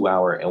 2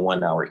 hour, and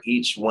 1 hour.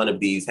 Each one of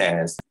these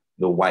has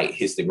the white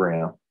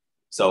histogram.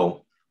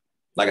 So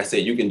like I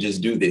said, you can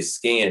just do this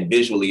scan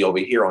visually over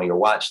here on your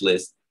watch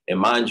list. And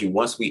mind you,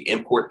 once we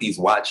import these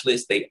watch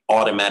lists, they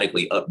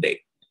automatically update.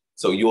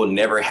 So you'll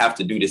never have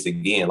to do this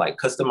again, like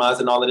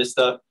customizing all of this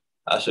stuff.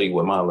 I'll show you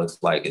what mine looks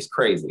like. It's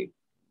crazy.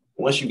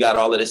 Once you got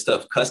all of this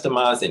stuff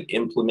customized and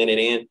implemented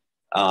in,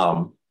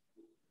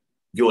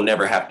 you'll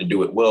never have to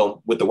do it.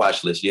 Well, with the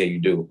watch list, yeah, you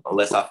do,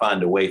 unless I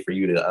find a way for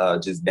you to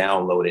just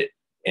download it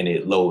and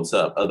it loads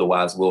up.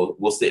 Otherwise,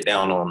 we'll sit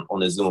down on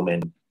the Zoom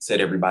and set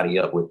everybody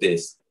up with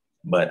this.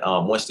 But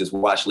once this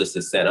watch list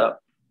is set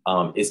up,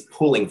 it's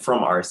pulling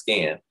from our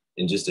scan.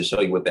 And just to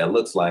show you what that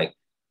looks like,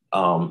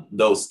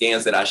 those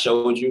scans that I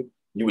showed you,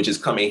 you would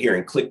just come in here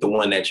and click the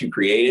one that you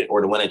created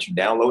or the one that you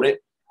downloaded.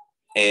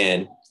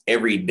 And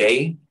every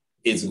day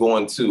it's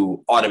going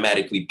to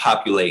automatically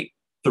populate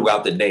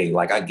throughout the day.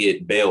 Like I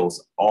get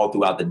bells all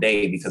throughout the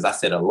day because I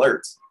set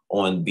alerts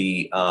on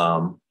the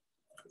on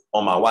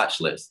my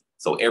watch list.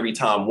 So every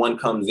time one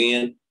comes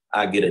in,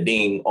 I get a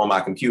ding on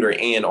my computer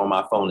and on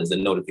my phone as a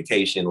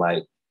notification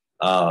like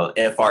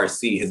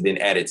FRC has been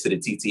added to the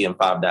TTM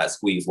 5 dot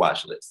squeeze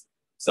watch list.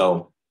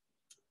 So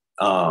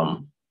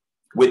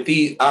with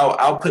these,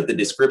 I'll put the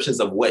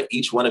descriptions of what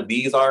each one of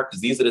these are, because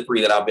these are the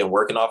 3 that I've been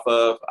working off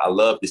of. I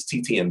love this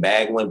TTM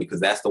bag one because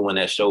that's the one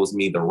that shows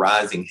me the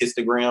rising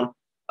histogram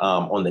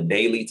on the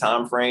daily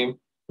time frame.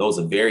 Those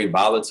are very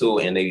volatile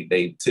and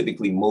they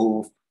typically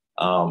move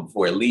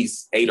for at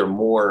least 8 or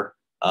more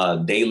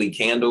daily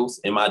candles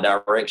in my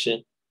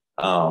direction.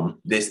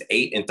 This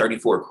 8 and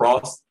 34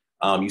 cross,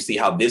 you see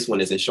how this one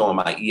isn't showing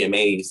my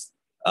EMAs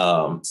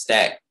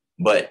stack,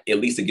 but at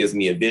least it gives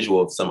me a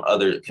visual of some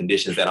other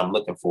conditions that I'm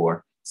looking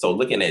for. So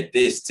looking at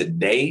this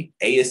today,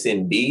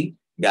 ASND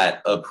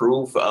got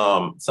approved,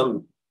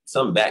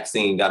 some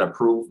vaccine got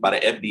approved by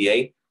the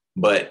FDA,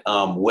 but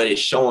what it's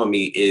showing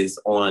me is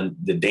on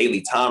the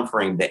daily time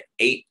frame that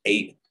the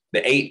 8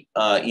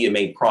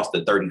 EMA crossed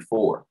the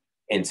 34.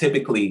 And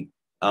typically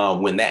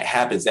when that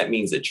happens, that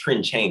means a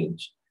trend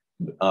change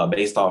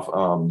based off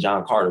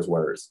John Carter's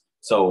words.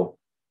 So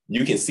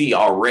you can see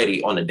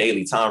already on the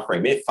daily time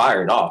frame, it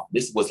fired off.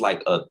 This was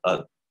like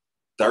a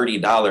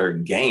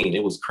 $30 gain.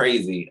 It was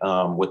crazy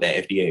what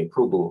that FDA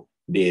approval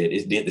did.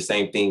 It did the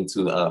same thing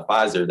to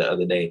Pfizer the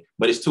other day,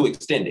 but it's too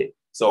extended.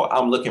 So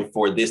I'm looking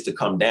for this to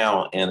come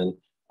down. And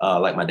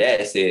like my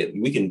dad said,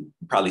 we can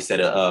probably set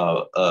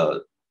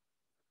a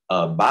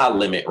buy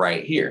limit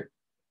right here.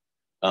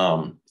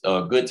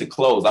 Good to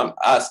close.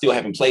 I still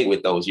haven't played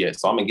with those yet.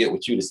 So I'm gonna get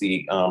with you to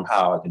see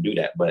how I can do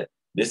that. But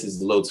this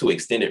is a little too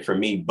extended for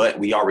me, but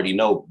we already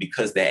know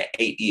because that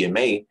 8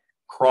 EMA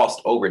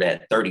crossed over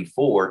that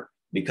 34,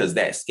 because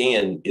that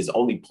scan is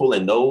only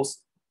pulling those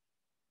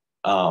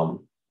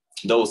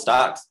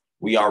stocks.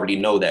 We already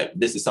know that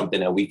this is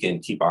something that we can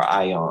keep our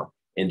eye on.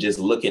 And just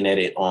looking at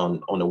it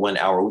on the 1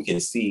 hour, we can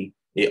see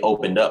it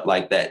opened up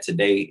like that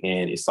today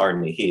and it's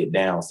starting to hit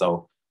down.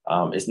 So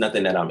it's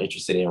nothing that I'm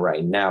interested in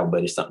right now,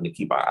 but it's something to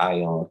keep our eye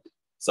on.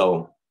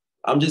 So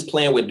I'm just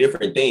playing with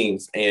different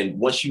things. And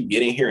once you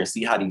get in here and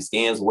see how these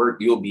scans work,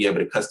 you'll be able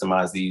to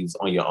customize these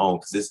on your own,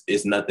 because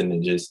it's nothing to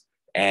just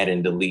add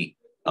and delete,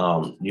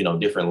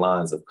 different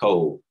lines of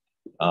code.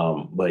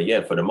 But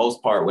yeah, for the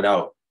most part,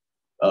 without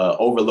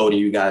overloading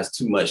you guys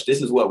too much,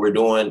 this is what we're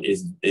doing.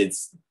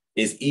 It's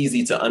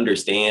easy to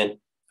understand,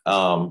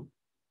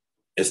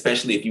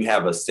 especially if you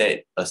have a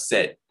set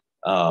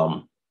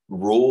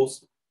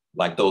rules,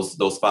 like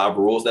those 5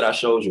 rules that I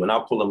showed you. And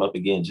I'll pull them up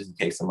again just in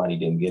case somebody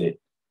didn't get it.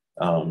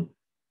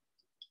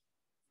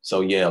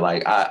 So yeah,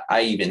 like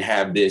I even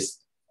have this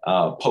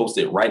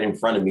posted right in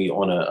front of me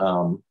on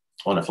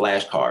a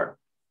flashcard.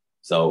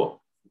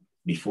 So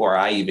before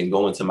I even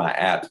go into my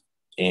app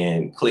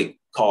and click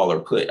call or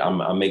put,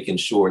 I'm making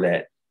sure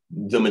that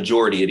the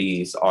majority of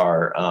these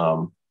are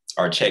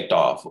checked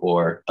off,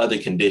 or other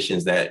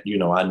conditions that,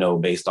 I know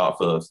based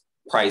off of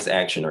price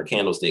action or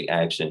candlestick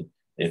action.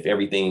 If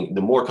everything,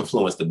 the more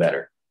confluence, the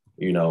better.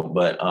 you know,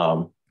 but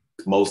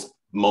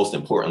most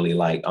importantly,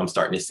 like I'm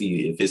starting to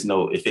see if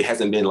it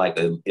hasn't been like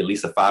at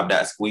least a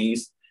 5-dot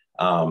squeeze,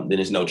 then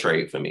it's no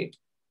trade for me.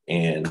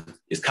 And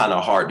it's kind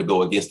of hard to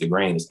go against the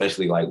grain,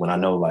 especially like when I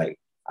know like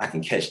I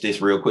can catch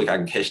this real quick, I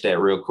can catch that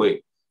real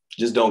quick.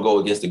 Just don't go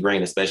against the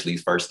grain, especially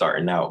first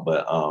starting out.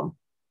 But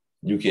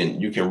you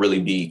can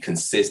really be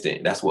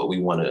consistent. That's what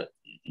you want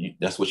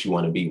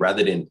to be,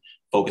 rather than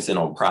focusing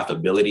on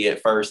profitability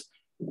at first.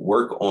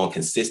 Work on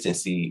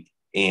consistency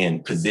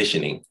and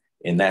positioning.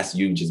 And that's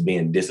you just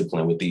being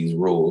disciplined with these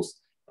rules,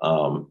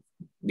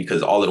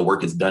 because all of the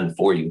work is done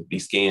for you.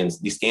 These scans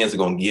are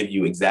going to give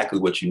you exactly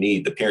what you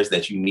need, the pairs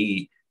that you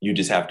need. You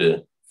just have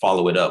to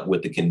follow it up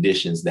with the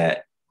conditions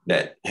that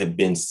have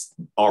been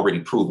already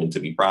proven to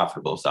be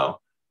profitable. So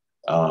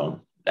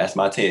that's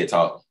my TED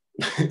Talk.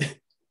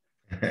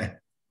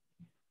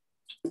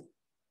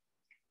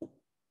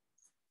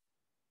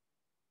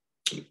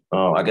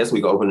 I guess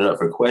we can open it up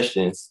for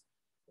questions.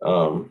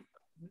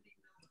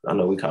 I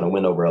know we kind of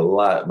went over a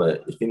lot,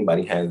 but if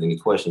anybody has any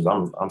questions,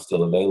 I'm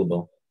still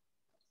available.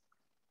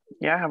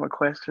 Yeah, I have a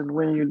question.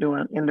 When are you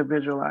doing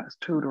individualized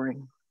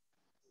tutoring?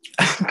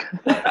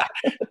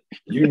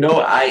 You know,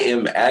 I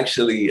am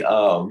actually,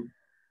 I'm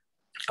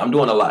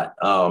doing a lot.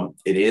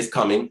 It is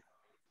coming.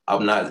 I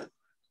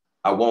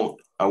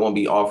won't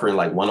be offering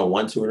like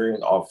one-on-one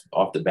tutoring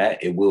off the bat.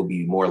 It will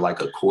be more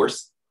like a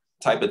course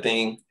type of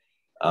thing.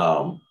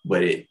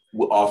 But it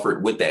will offer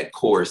with that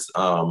course,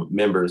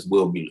 members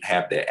will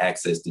have that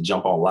access to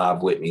jump on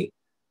live with me.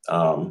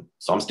 So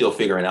I'm still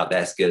figuring out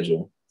that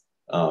schedule.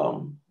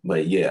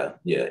 But yeah,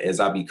 as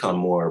I become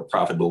more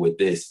profitable with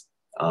this,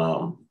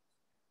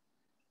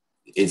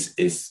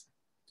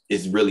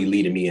 it's really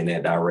leading me in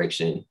that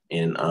direction.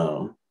 And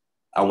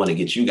I want to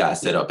get you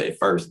guys set up at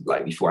first.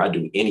 Like before I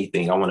do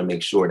anything, I want to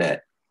make sure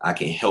that I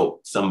can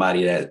help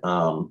somebody that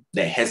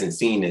hasn't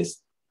seen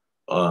this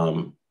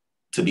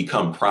to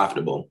become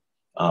profitable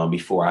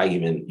before I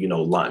even,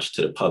 launch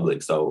to the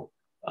public. So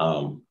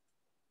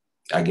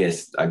I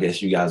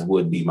guess you guys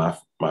would be my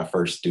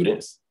first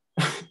students.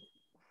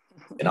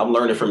 And I'm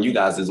learning from you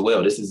guys as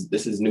well. This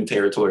is new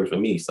territory for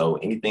me. So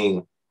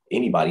anything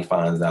anybody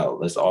finds out,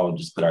 let's all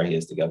just put our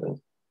heads together.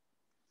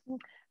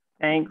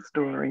 Thanks,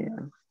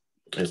 Dorian.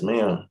 Yes,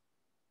 ma'am.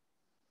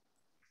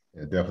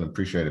 Yeah, definitely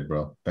appreciate it,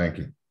 bro. Thank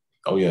you.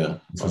 Oh yeah.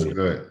 This was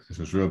good. This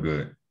was real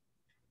good.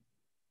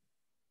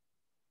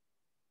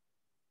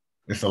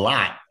 It's a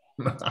lot.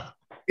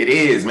 It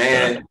is,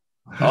 man.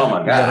 Oh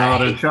my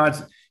God. You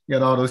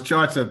got all those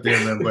charts up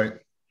there, man. But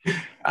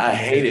I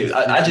hate it.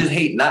 I just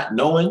hate not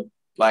knowing.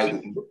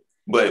 Like,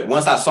 but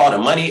once I saw the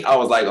money, I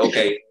was like,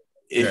 okay,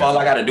 if all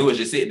I got to do is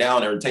just sit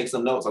down and take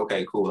some notes,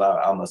 okay, cool.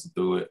 I'll listen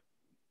through it.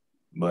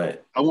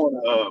 But I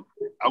want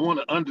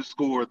to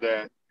underscore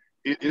that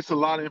it's a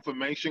lot of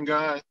information,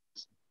 guys.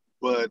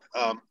 But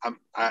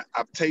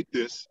I've taped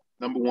this.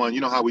 Number one, you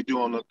know how we do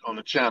on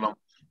the channel,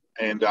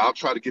 and I'll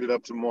try to get it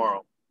up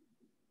tomorrow.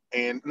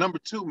 And number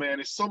two, man,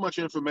 there's so much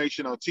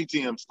information on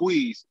TTM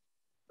Squeeze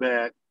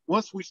that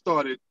once we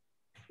started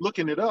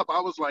looking it up,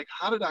 I was like,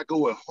 how did I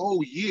go a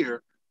whole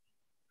year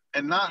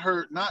and not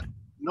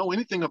know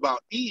anything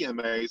about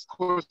EMAs? Of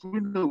course, we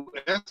knew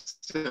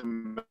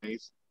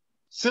SMAs,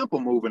 simple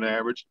moving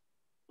average.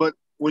 But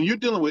when you're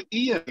dealing with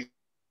EMAs,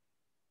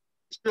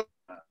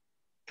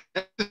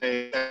 as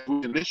we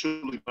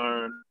initially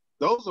learned,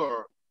 those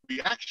are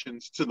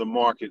reactions to the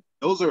market.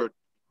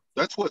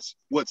 That's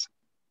what's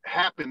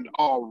happened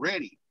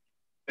already.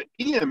 The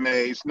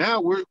EMAs, now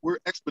we're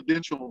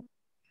exponential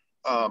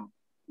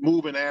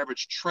moving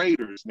average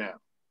traders now.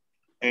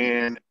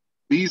 And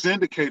these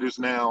indicators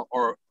now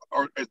are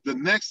the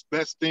next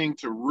best thing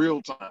to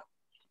real time.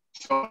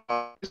 So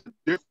it's a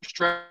different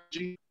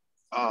strategy.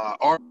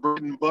 Our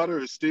bread and butter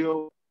is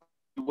still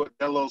what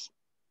Delos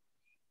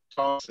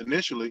taught us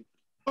initially.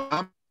 But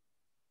I'm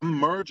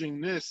merging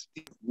this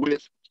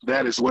with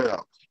that as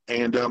well.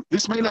 And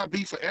this may not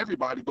be for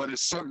everybody, but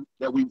it's something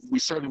that we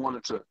certainly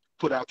wanted to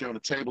put out there on the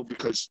table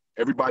because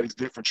everybody's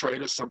different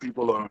traders. Some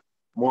people are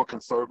more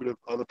conservative.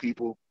 Other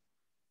people,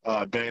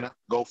 Dana,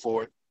 go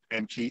for it,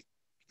 and Keith.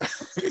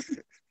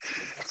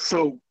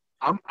 So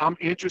I'm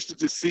interested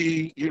to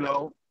see,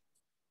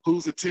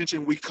 whose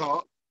attention we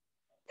caught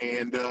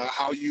and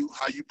how you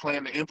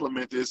plan to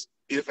implement this,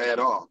 if at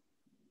all.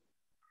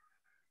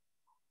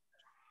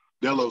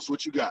 Delos,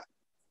 what you got?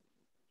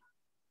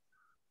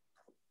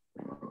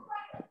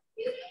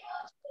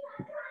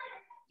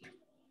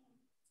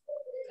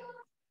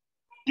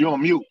 You're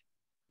on mute,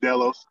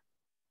 Delos.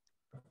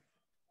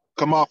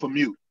 Come off of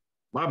mute.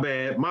 My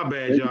bad,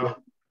 y'all.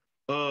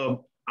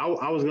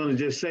 I was gonna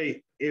just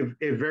say if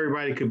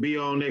everybody could be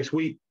on next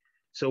week,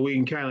 so we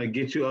can kind of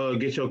get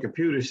your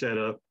computer set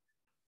up.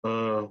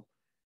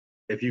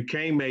 If you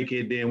can't make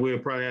it, then we'll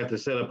probably have to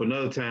set up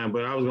another time.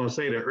 But I was gonna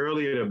say the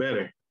earlier the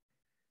better,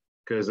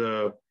 because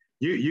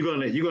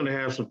you're gonna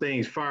have some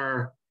things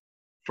fire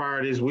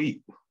this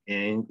week,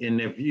 and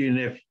if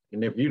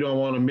you don't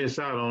want to miss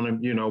out on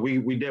them,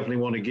 we definitely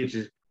want to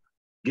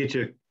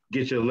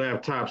get your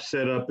laptop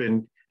set up.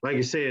 And like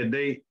I said,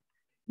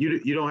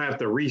 you don't have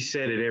to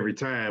reset it every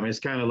time. It's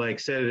kind of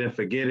like set it and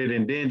forget it,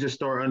 and then just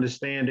start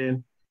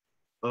understanding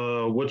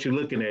what you're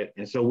looking at.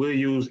 And so we'll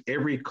use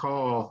every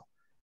call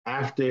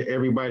after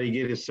everybody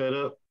get it set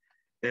up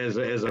as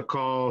a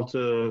call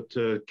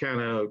to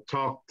kind of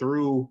talk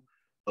through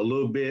a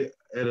little bit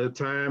at a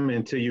time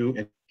until you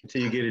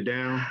get it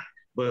down.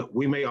 But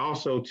we may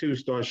also too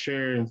start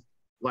sharing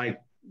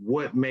like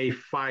what may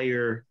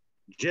fire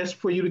just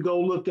for you to go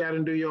look at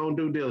and do your own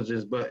due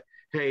diligence. But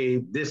hey,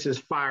 this is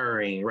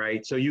firing,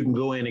 right? So you can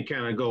go in and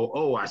kind of go,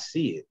 oh, I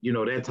see it,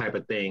 that type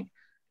of thing.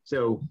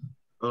 So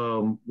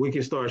we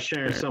can start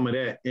sharing some of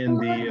that in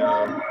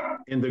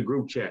the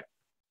group chat.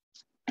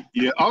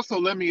 Yeah. Also,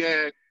 let me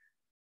add,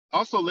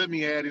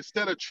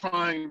 instead of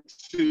trying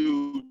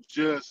to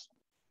just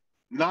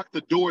knock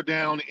the door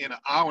down in an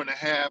hour and a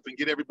half and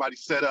get everybody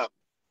set up,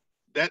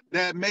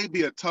 that may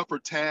be a tougher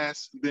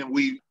task than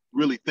we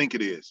really think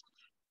it is.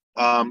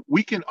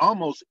 We can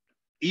almost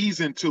ease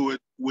into it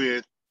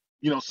with,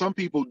 some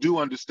people do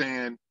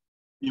understand,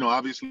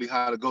 obviously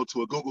how to go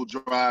to a Google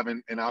Drive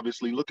and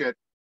obviously look at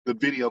the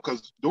video,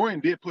 because Dorian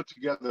did put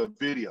together a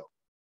video,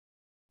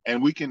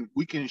 and we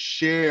can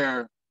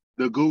share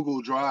the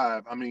Google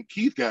Drive. I mean,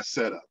 Keith got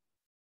set up,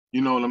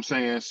 you know what I'm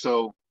saying?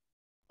 So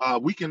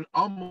we can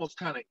almost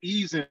kind of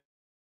ease in.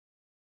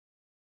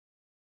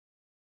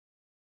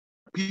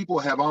 People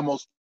have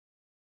almost,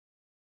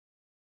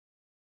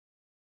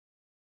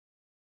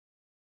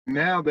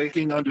 now they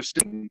can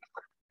understand.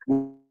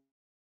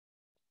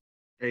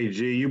 Hey,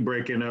 G, you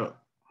breaking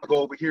up. I go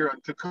over here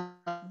to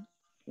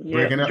Yeah,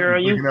 Breaking up,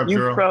 Gerald, breaking up, you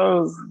Gerald.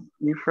 froze.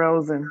 You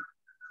frozen.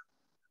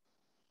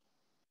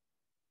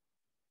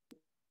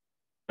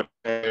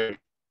 let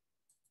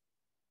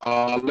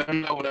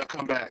me know when I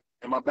come back.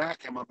 Am I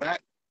back? Am I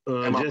back?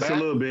 Am I Just back? a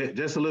little bit.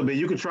 Just a little bit.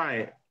 You can try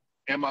it.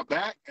 Am I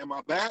back? Am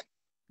I back?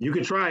 You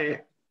can try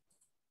it.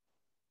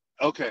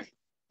 Okay.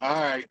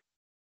 All right.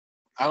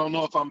 I don't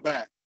know if I'm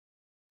back.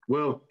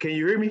 Well, can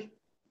you hear me?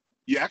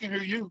 Yeah, I can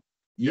hear you.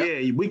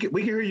 Yeah, we can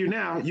hear you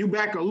now. You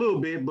back a little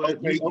bit, but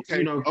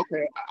Okay.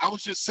 okay. I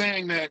was just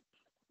saying that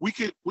we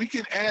can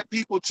add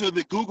people to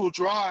the Google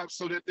Drive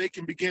so that they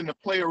can begin to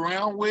play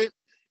around with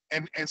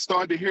and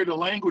start to hear the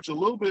language a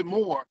little bit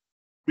more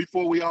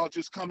before we all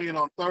just come in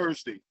on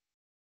Thursday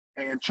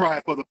and try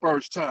it for the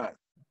first time.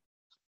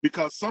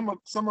 Because some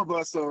of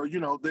us are,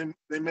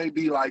 they may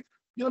be like,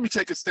 let me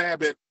take a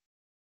stab at,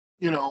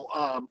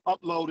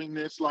 uploading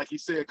this, like he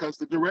said, because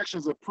the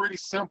directions are pretty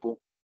simple.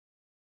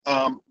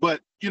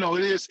 But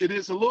it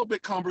is a little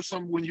bit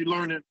cumbersome when you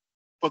learn it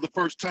for the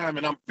first time,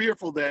 and I'm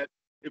fearful that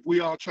if we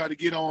all try to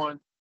get on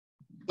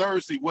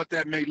Thursday, what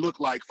that may look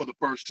like for the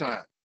first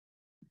time.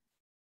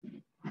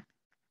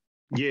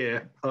 Yeah.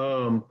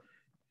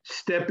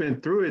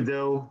 Stepping through it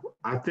though,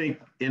 I think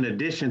in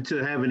addition to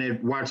having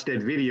it watch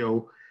that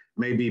video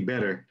may be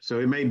better. So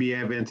it may be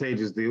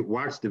advantageous to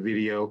watch the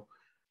video.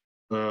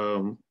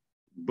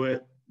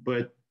 But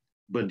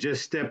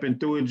just stepping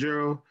through it,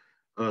 Gerald,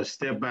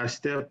 step by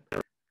step,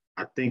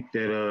 I think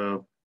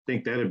that'll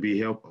be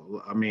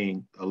helpful. I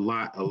mean, a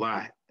lot.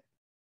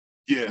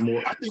 Yeah,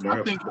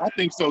 I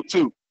think so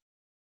too.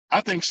 I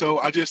think so.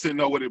 I just didn't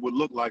know what it would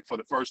look like for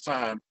the first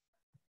time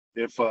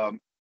if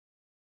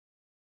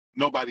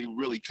nobody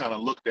really kind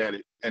of looked at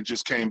it and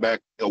just came back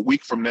a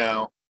week from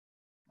now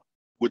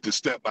with the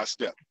step by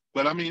step.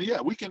 But I mean, yeah,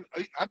 we can.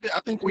 I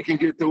think we can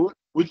get through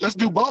it. Let's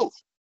do both.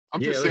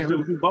 I'm just saying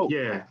let's do both.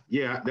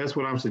 Yeah, that's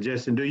what I'm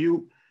suggesting.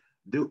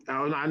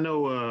 I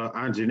know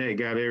Aunt Jeanette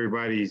got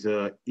everybody's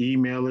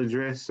email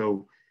address,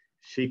 so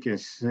she can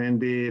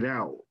send it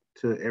out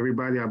to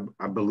everybody,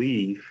 I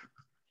believe.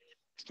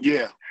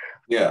 Yeah,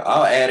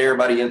 I'll add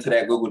everybody into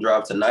that Google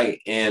Drive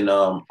tonight. And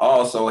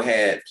also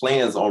had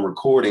plans on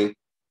recording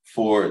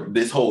for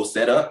this whole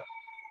setup,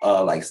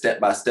 like step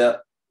by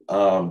step,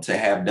 to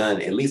have done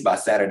at least by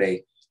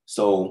Saturday.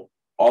 So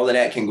all of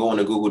that can go in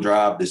the Google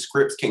Drive. The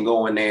scripts can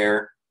go in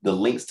there, the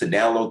links to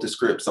download the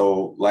script.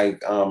 So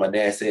like my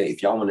dad said,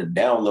 if y'all want to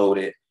download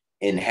it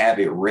and have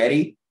it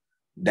ready,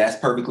 that's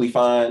perfectly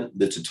fine.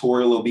 The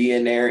tutorial will be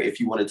in there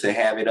if you wanted to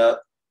have it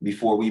up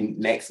before we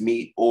next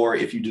meet, or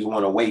if you just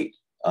want to wait,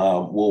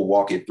 we'll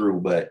walk it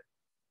through. But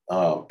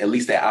at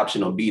least that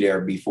option will be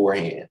there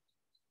beforehand,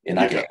 and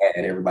I can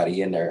add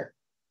everybody in there.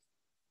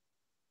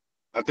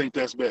 I think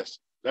that's best.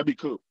 That'd be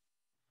cool.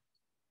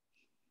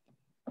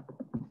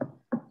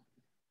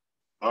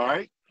 All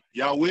right,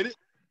 y'all with it?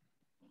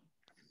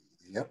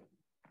 Yep.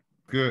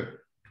 Good.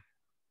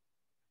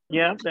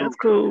 Yeah, that's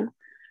cool.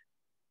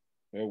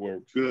 That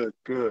works. Good.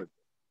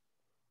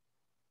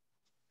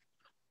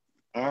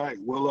 All right.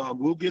 Well,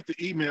 we'll get the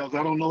emails.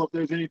 I don't know if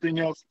there's anything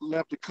else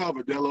left to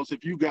cover, Delos.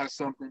 If you got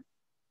something,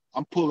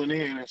 I'm pulling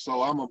in, and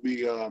so I'm gonna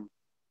be.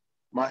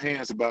 My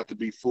hand's about to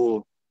be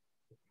full.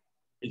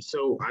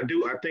 So I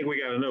think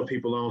we got enough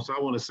people on. So I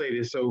want to say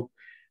this. So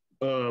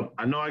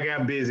I know I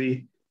got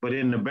busy, but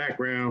in the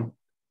background,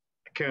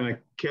 I kind of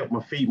kept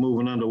my feet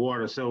moving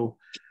underwater. So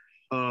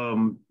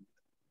I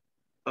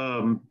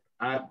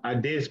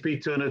did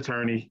speak to an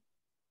attorney.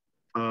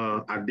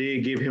 I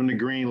did give him the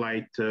green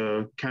light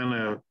to kind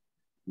of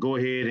go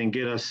ahead and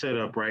get us set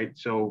up, right?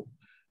 So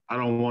I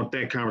don't want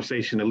that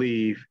conversation to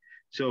leave.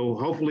 So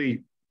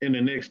hopefully in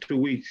the next 2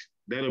 weeks,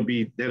 that'll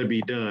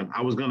be done.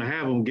 I was gonna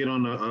have them get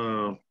on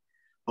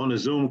the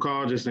Zoom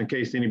call just in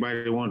case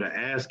anybody wanted to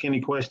ask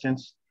any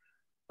questions.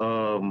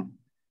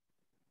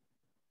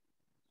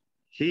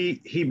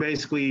 He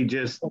basically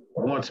just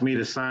wants me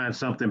to sign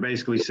something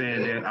basically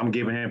saying that I'm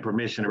giving him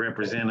permission to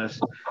represent us.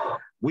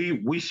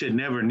 We should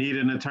never need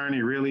an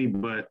attorney really,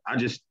 but I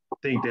just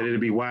think that it'd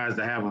be wise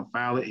to have him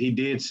file it. He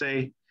did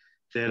say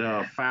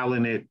that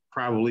filing it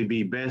probably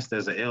be best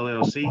as a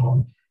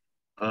LLC.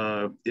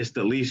 It's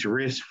the least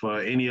risk for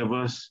any of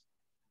us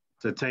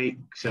to take.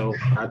 So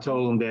I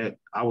told him that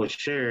I would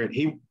share it.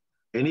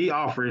 He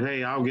offered,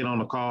 hey, I'll get on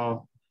the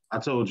call. I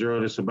told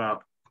Gerald this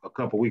about a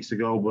couple weeks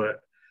ago,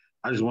 but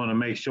I just want to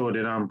make sure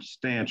that I'm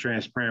staying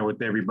transparent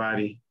with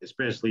everybody,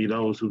 especially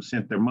those who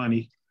sent their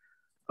money.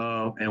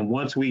 And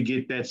once we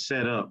get that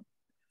set up,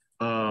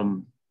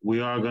 we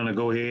are going to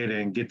go ahead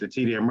and get the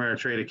TD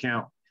Ameritrade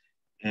account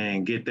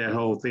and get that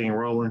whole thing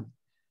rolling.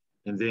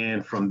 And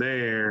then from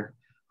there,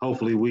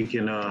 hopefully we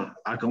can,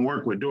 I can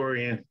work with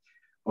Dorian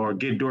or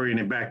get Dorian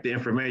and back the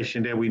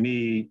information that we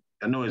need.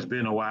 I know it's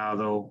been a while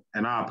though,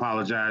 and I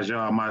apologize,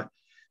 y'all.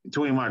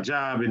 Between my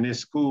job and this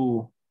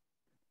school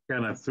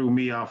kind of threw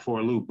me off for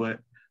a loop, but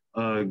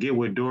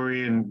get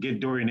Dorian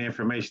the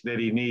information that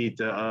he needs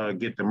to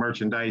get the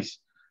merchandise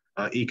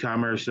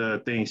e-commerce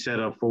thing set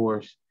up for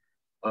us.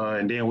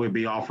 And then we'll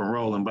be off and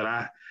rolling. But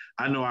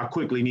I know I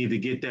quickly need to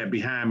get that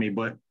behind me,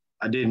 but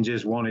I didn't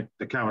just want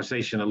the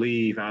conversation to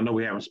leave. I know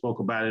we haven't spoke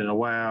about it in a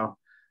while.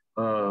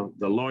 The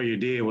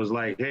lawyer was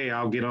like, hey,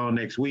 I'll get on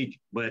next week,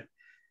 but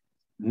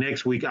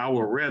next week I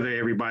would rather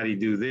everybody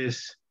do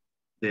this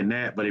than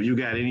that. But if you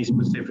got any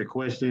specific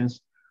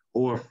questions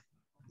or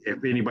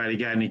if anybody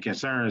got any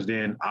concerns,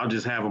 then I'll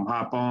just have them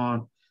hop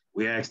on.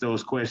 We ask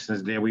those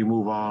questions, then we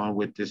move on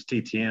with this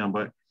TTM.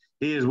 But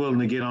he is willing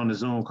to get on the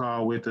Zoom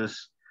call with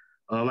us.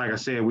 Like I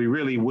said, we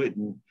really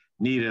wouldn't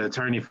need an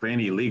attorney for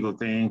any legal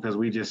thing because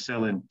we just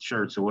selling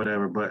shirts or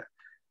whatever. But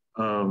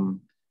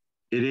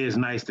it is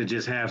nice to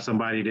just have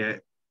somebody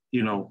that,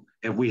 you know,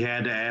 if we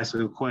had to ask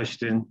a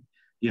question,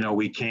 you know,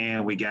 we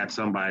got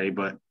somebody,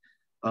 but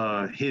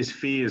his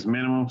fee is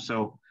minimum.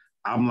 So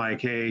I'm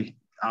like, hey,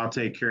 I'll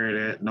take care of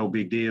that. No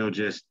big deal.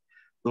 Just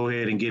go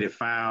ahead and get it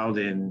filed.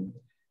 And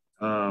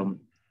I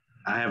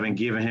haven't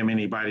given him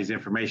anybody's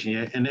information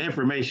yet. And the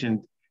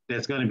information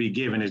that's going to be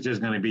given is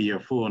just going to be your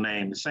full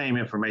name, the same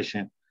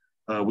information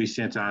we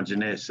sent on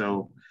Jeanette.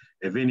 So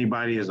if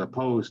anybody is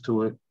opposed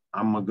to it,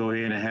 I'm going to go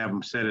ahead and have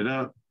them set it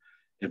up.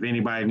 If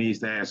anybody needs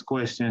to ask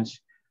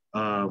questions,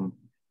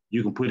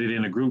 you can put it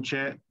in a group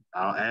chat.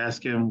 I'll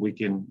ask him. We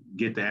can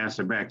get the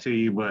answer back to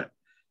you. But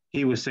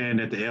he was saying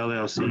that the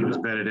LLC was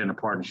better than a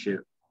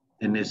partnership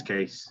in this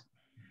case.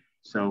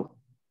 So.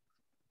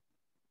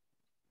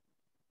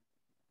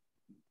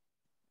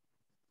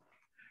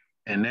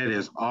 And that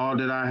is all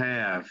that I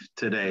have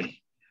today.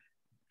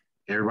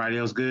 Everybody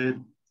else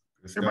good?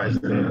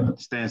 Everybody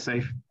staying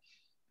safe?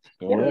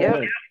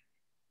 Yeah.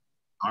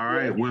 All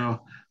right.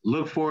 Well,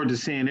 look forward to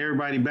seeing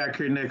everybody back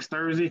here next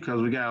Thursday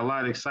because we got a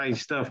lot of exciting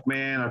stuff,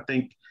 man. I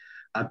think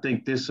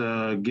this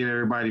get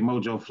everybody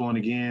mojo flowing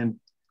again.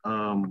 I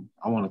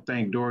want to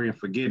thank Dorian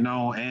for getting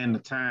on and the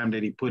time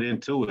that he put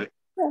into it.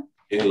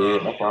 Yeah,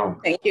 no problem.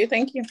 Thank you.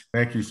 Thank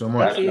you so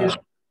much.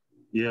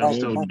 Yeah,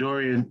 so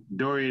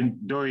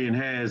Dorian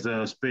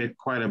has spent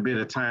quite a bit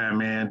of time,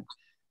 man,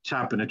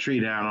 chopping the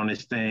tree down on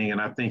this thing, and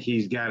I think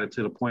he's got it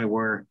to the point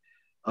where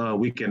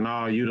we can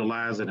all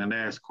utilize it and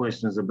ask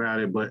questions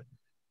about it. But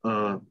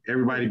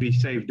everybody be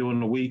safe during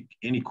the week.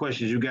 Any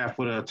questions you got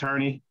for the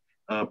attorney,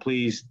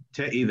 please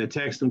either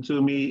text them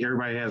to me.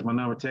 Everybody has my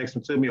number. Text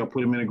them to me or put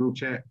them in a group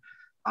chat.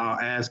 I'll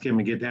ask him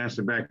and get the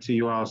answer back to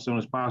you all as soon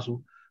as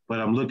possible. But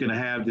I'm looking to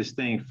have this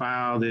thing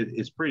filed.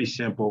 It's pretty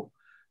simple.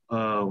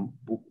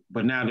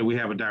 But now that we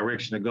have a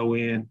direction to go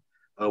in,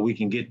 we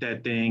can get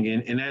that thing.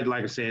 And that,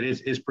 like I said,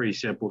 it's pretty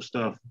simple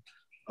stuff,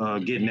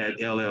 getting that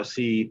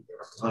LLC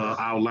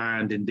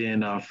outlined. And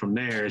then from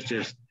there, it's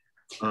just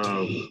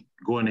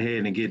going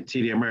ahead and getting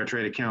TD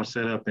Ameritrade account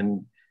set up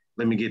and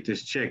let me get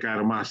this check out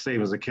of my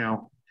savings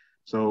account.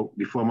 So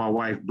before my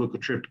wife book a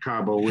trip to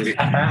Cabo with it.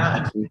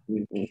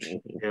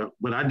 Yeah,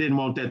 but I didn't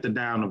want that to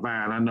die on the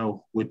vine. I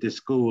know with this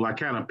school, I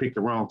kind of picked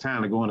the wrong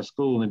time to go into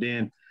school. And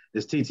then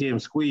this TTM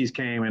squeeze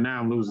came and now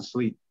I'm losing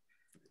sleep.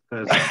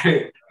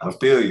 I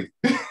feel you.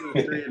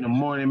 3 in the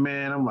morning,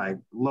 man. I'm like,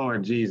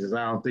 Lord Jesus,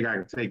 I don't think I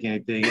can take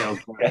anything else.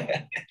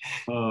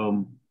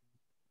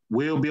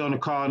 We'll be on the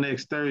call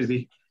next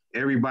Thursday.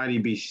 Everybody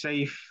be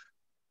safe.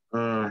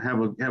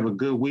 Have a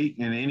good week.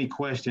 And any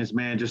questions,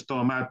 man, just throw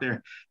them out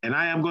there. And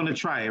I am going to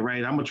try it,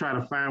 right? I'm going to try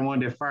to find one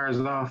that fires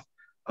off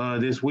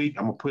this week.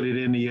 I'm going to put it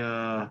in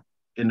the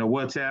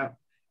WhatsApp.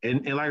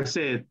 And like I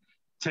said,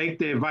 take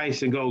the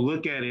advice and go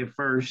look at it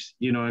first,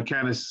 you know, and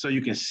kind of so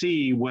you can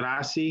see what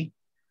I see.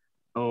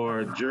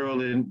 Or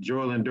Gerald and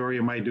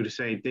Dorian might do the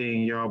same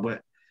thing, y'all.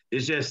 But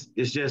it's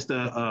just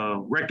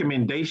a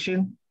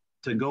recommendation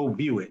to go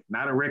view it,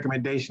 not a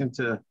recommendation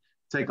to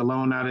take a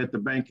loan out at the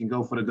bank and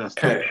go for the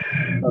gusto.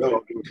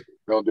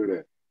 Don't do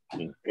that.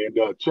 And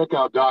check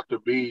out Dr.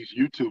 B's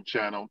YouTube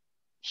channel.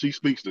 She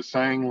speaks the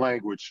same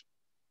language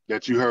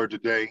that you heard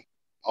today,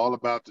 all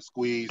about the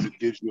squeeze. It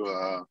gives you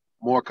a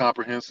more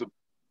comprehensive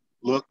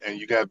look, and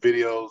you got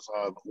videos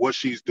of what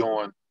she's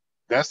doing.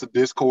 That's the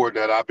Discord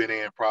that I've been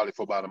in probably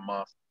for about a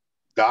month.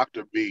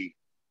 Dr. B,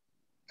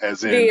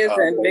 as in, B as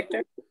in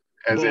Victor.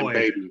 As boy. in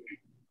baby.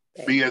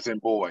 B as in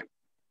boy.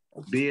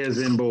 B as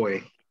in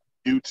boy.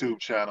 YouTube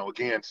channel.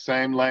 Again,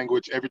 same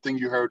language, everything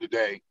you heard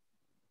today.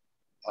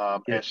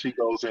 And she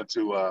goes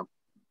into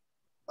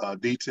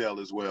detail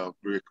as well.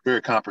 Very,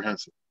 very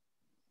comprehensive.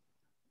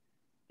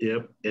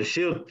 Yep. And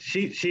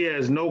she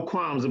has no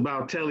qualms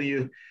about telling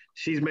you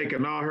she's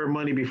making all her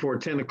money before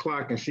 10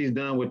 o'clock and she's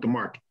done with the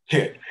market.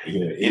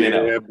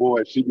 Yeah,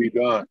 boy, she be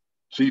done.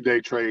 She day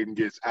trade and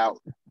gets out.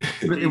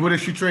 What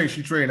does she trade?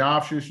 She trading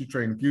options, she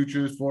trading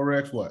futures,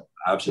 forex, what?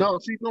 Options. No,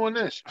 she's doing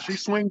this. She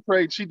swing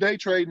trade. She day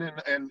trading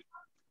and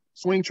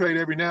swing trade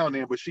every now and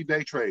then, but she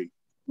day trade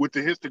with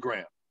the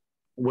histogram.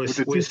 With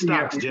the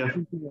stocks, Jeff.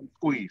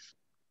 Squeeze.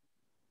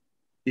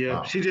 Yeah,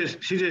 Wow. she's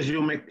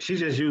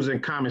just using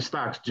common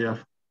stocks,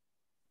 Jeff.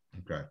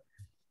 Okay.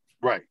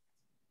 Right.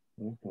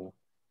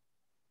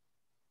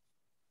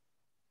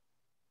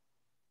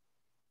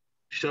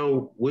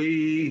 So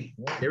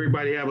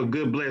everybody have a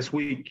good, blessed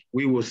week.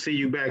 We will see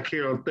you back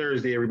here on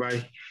Thursday,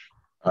 everybody.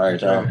 All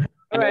right, y'all.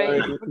 All right.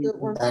 Have a good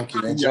one. Thank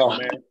you. Yeah, Enjoy.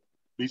 man.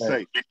 Be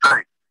safe.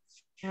 Have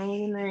a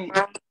good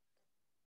night.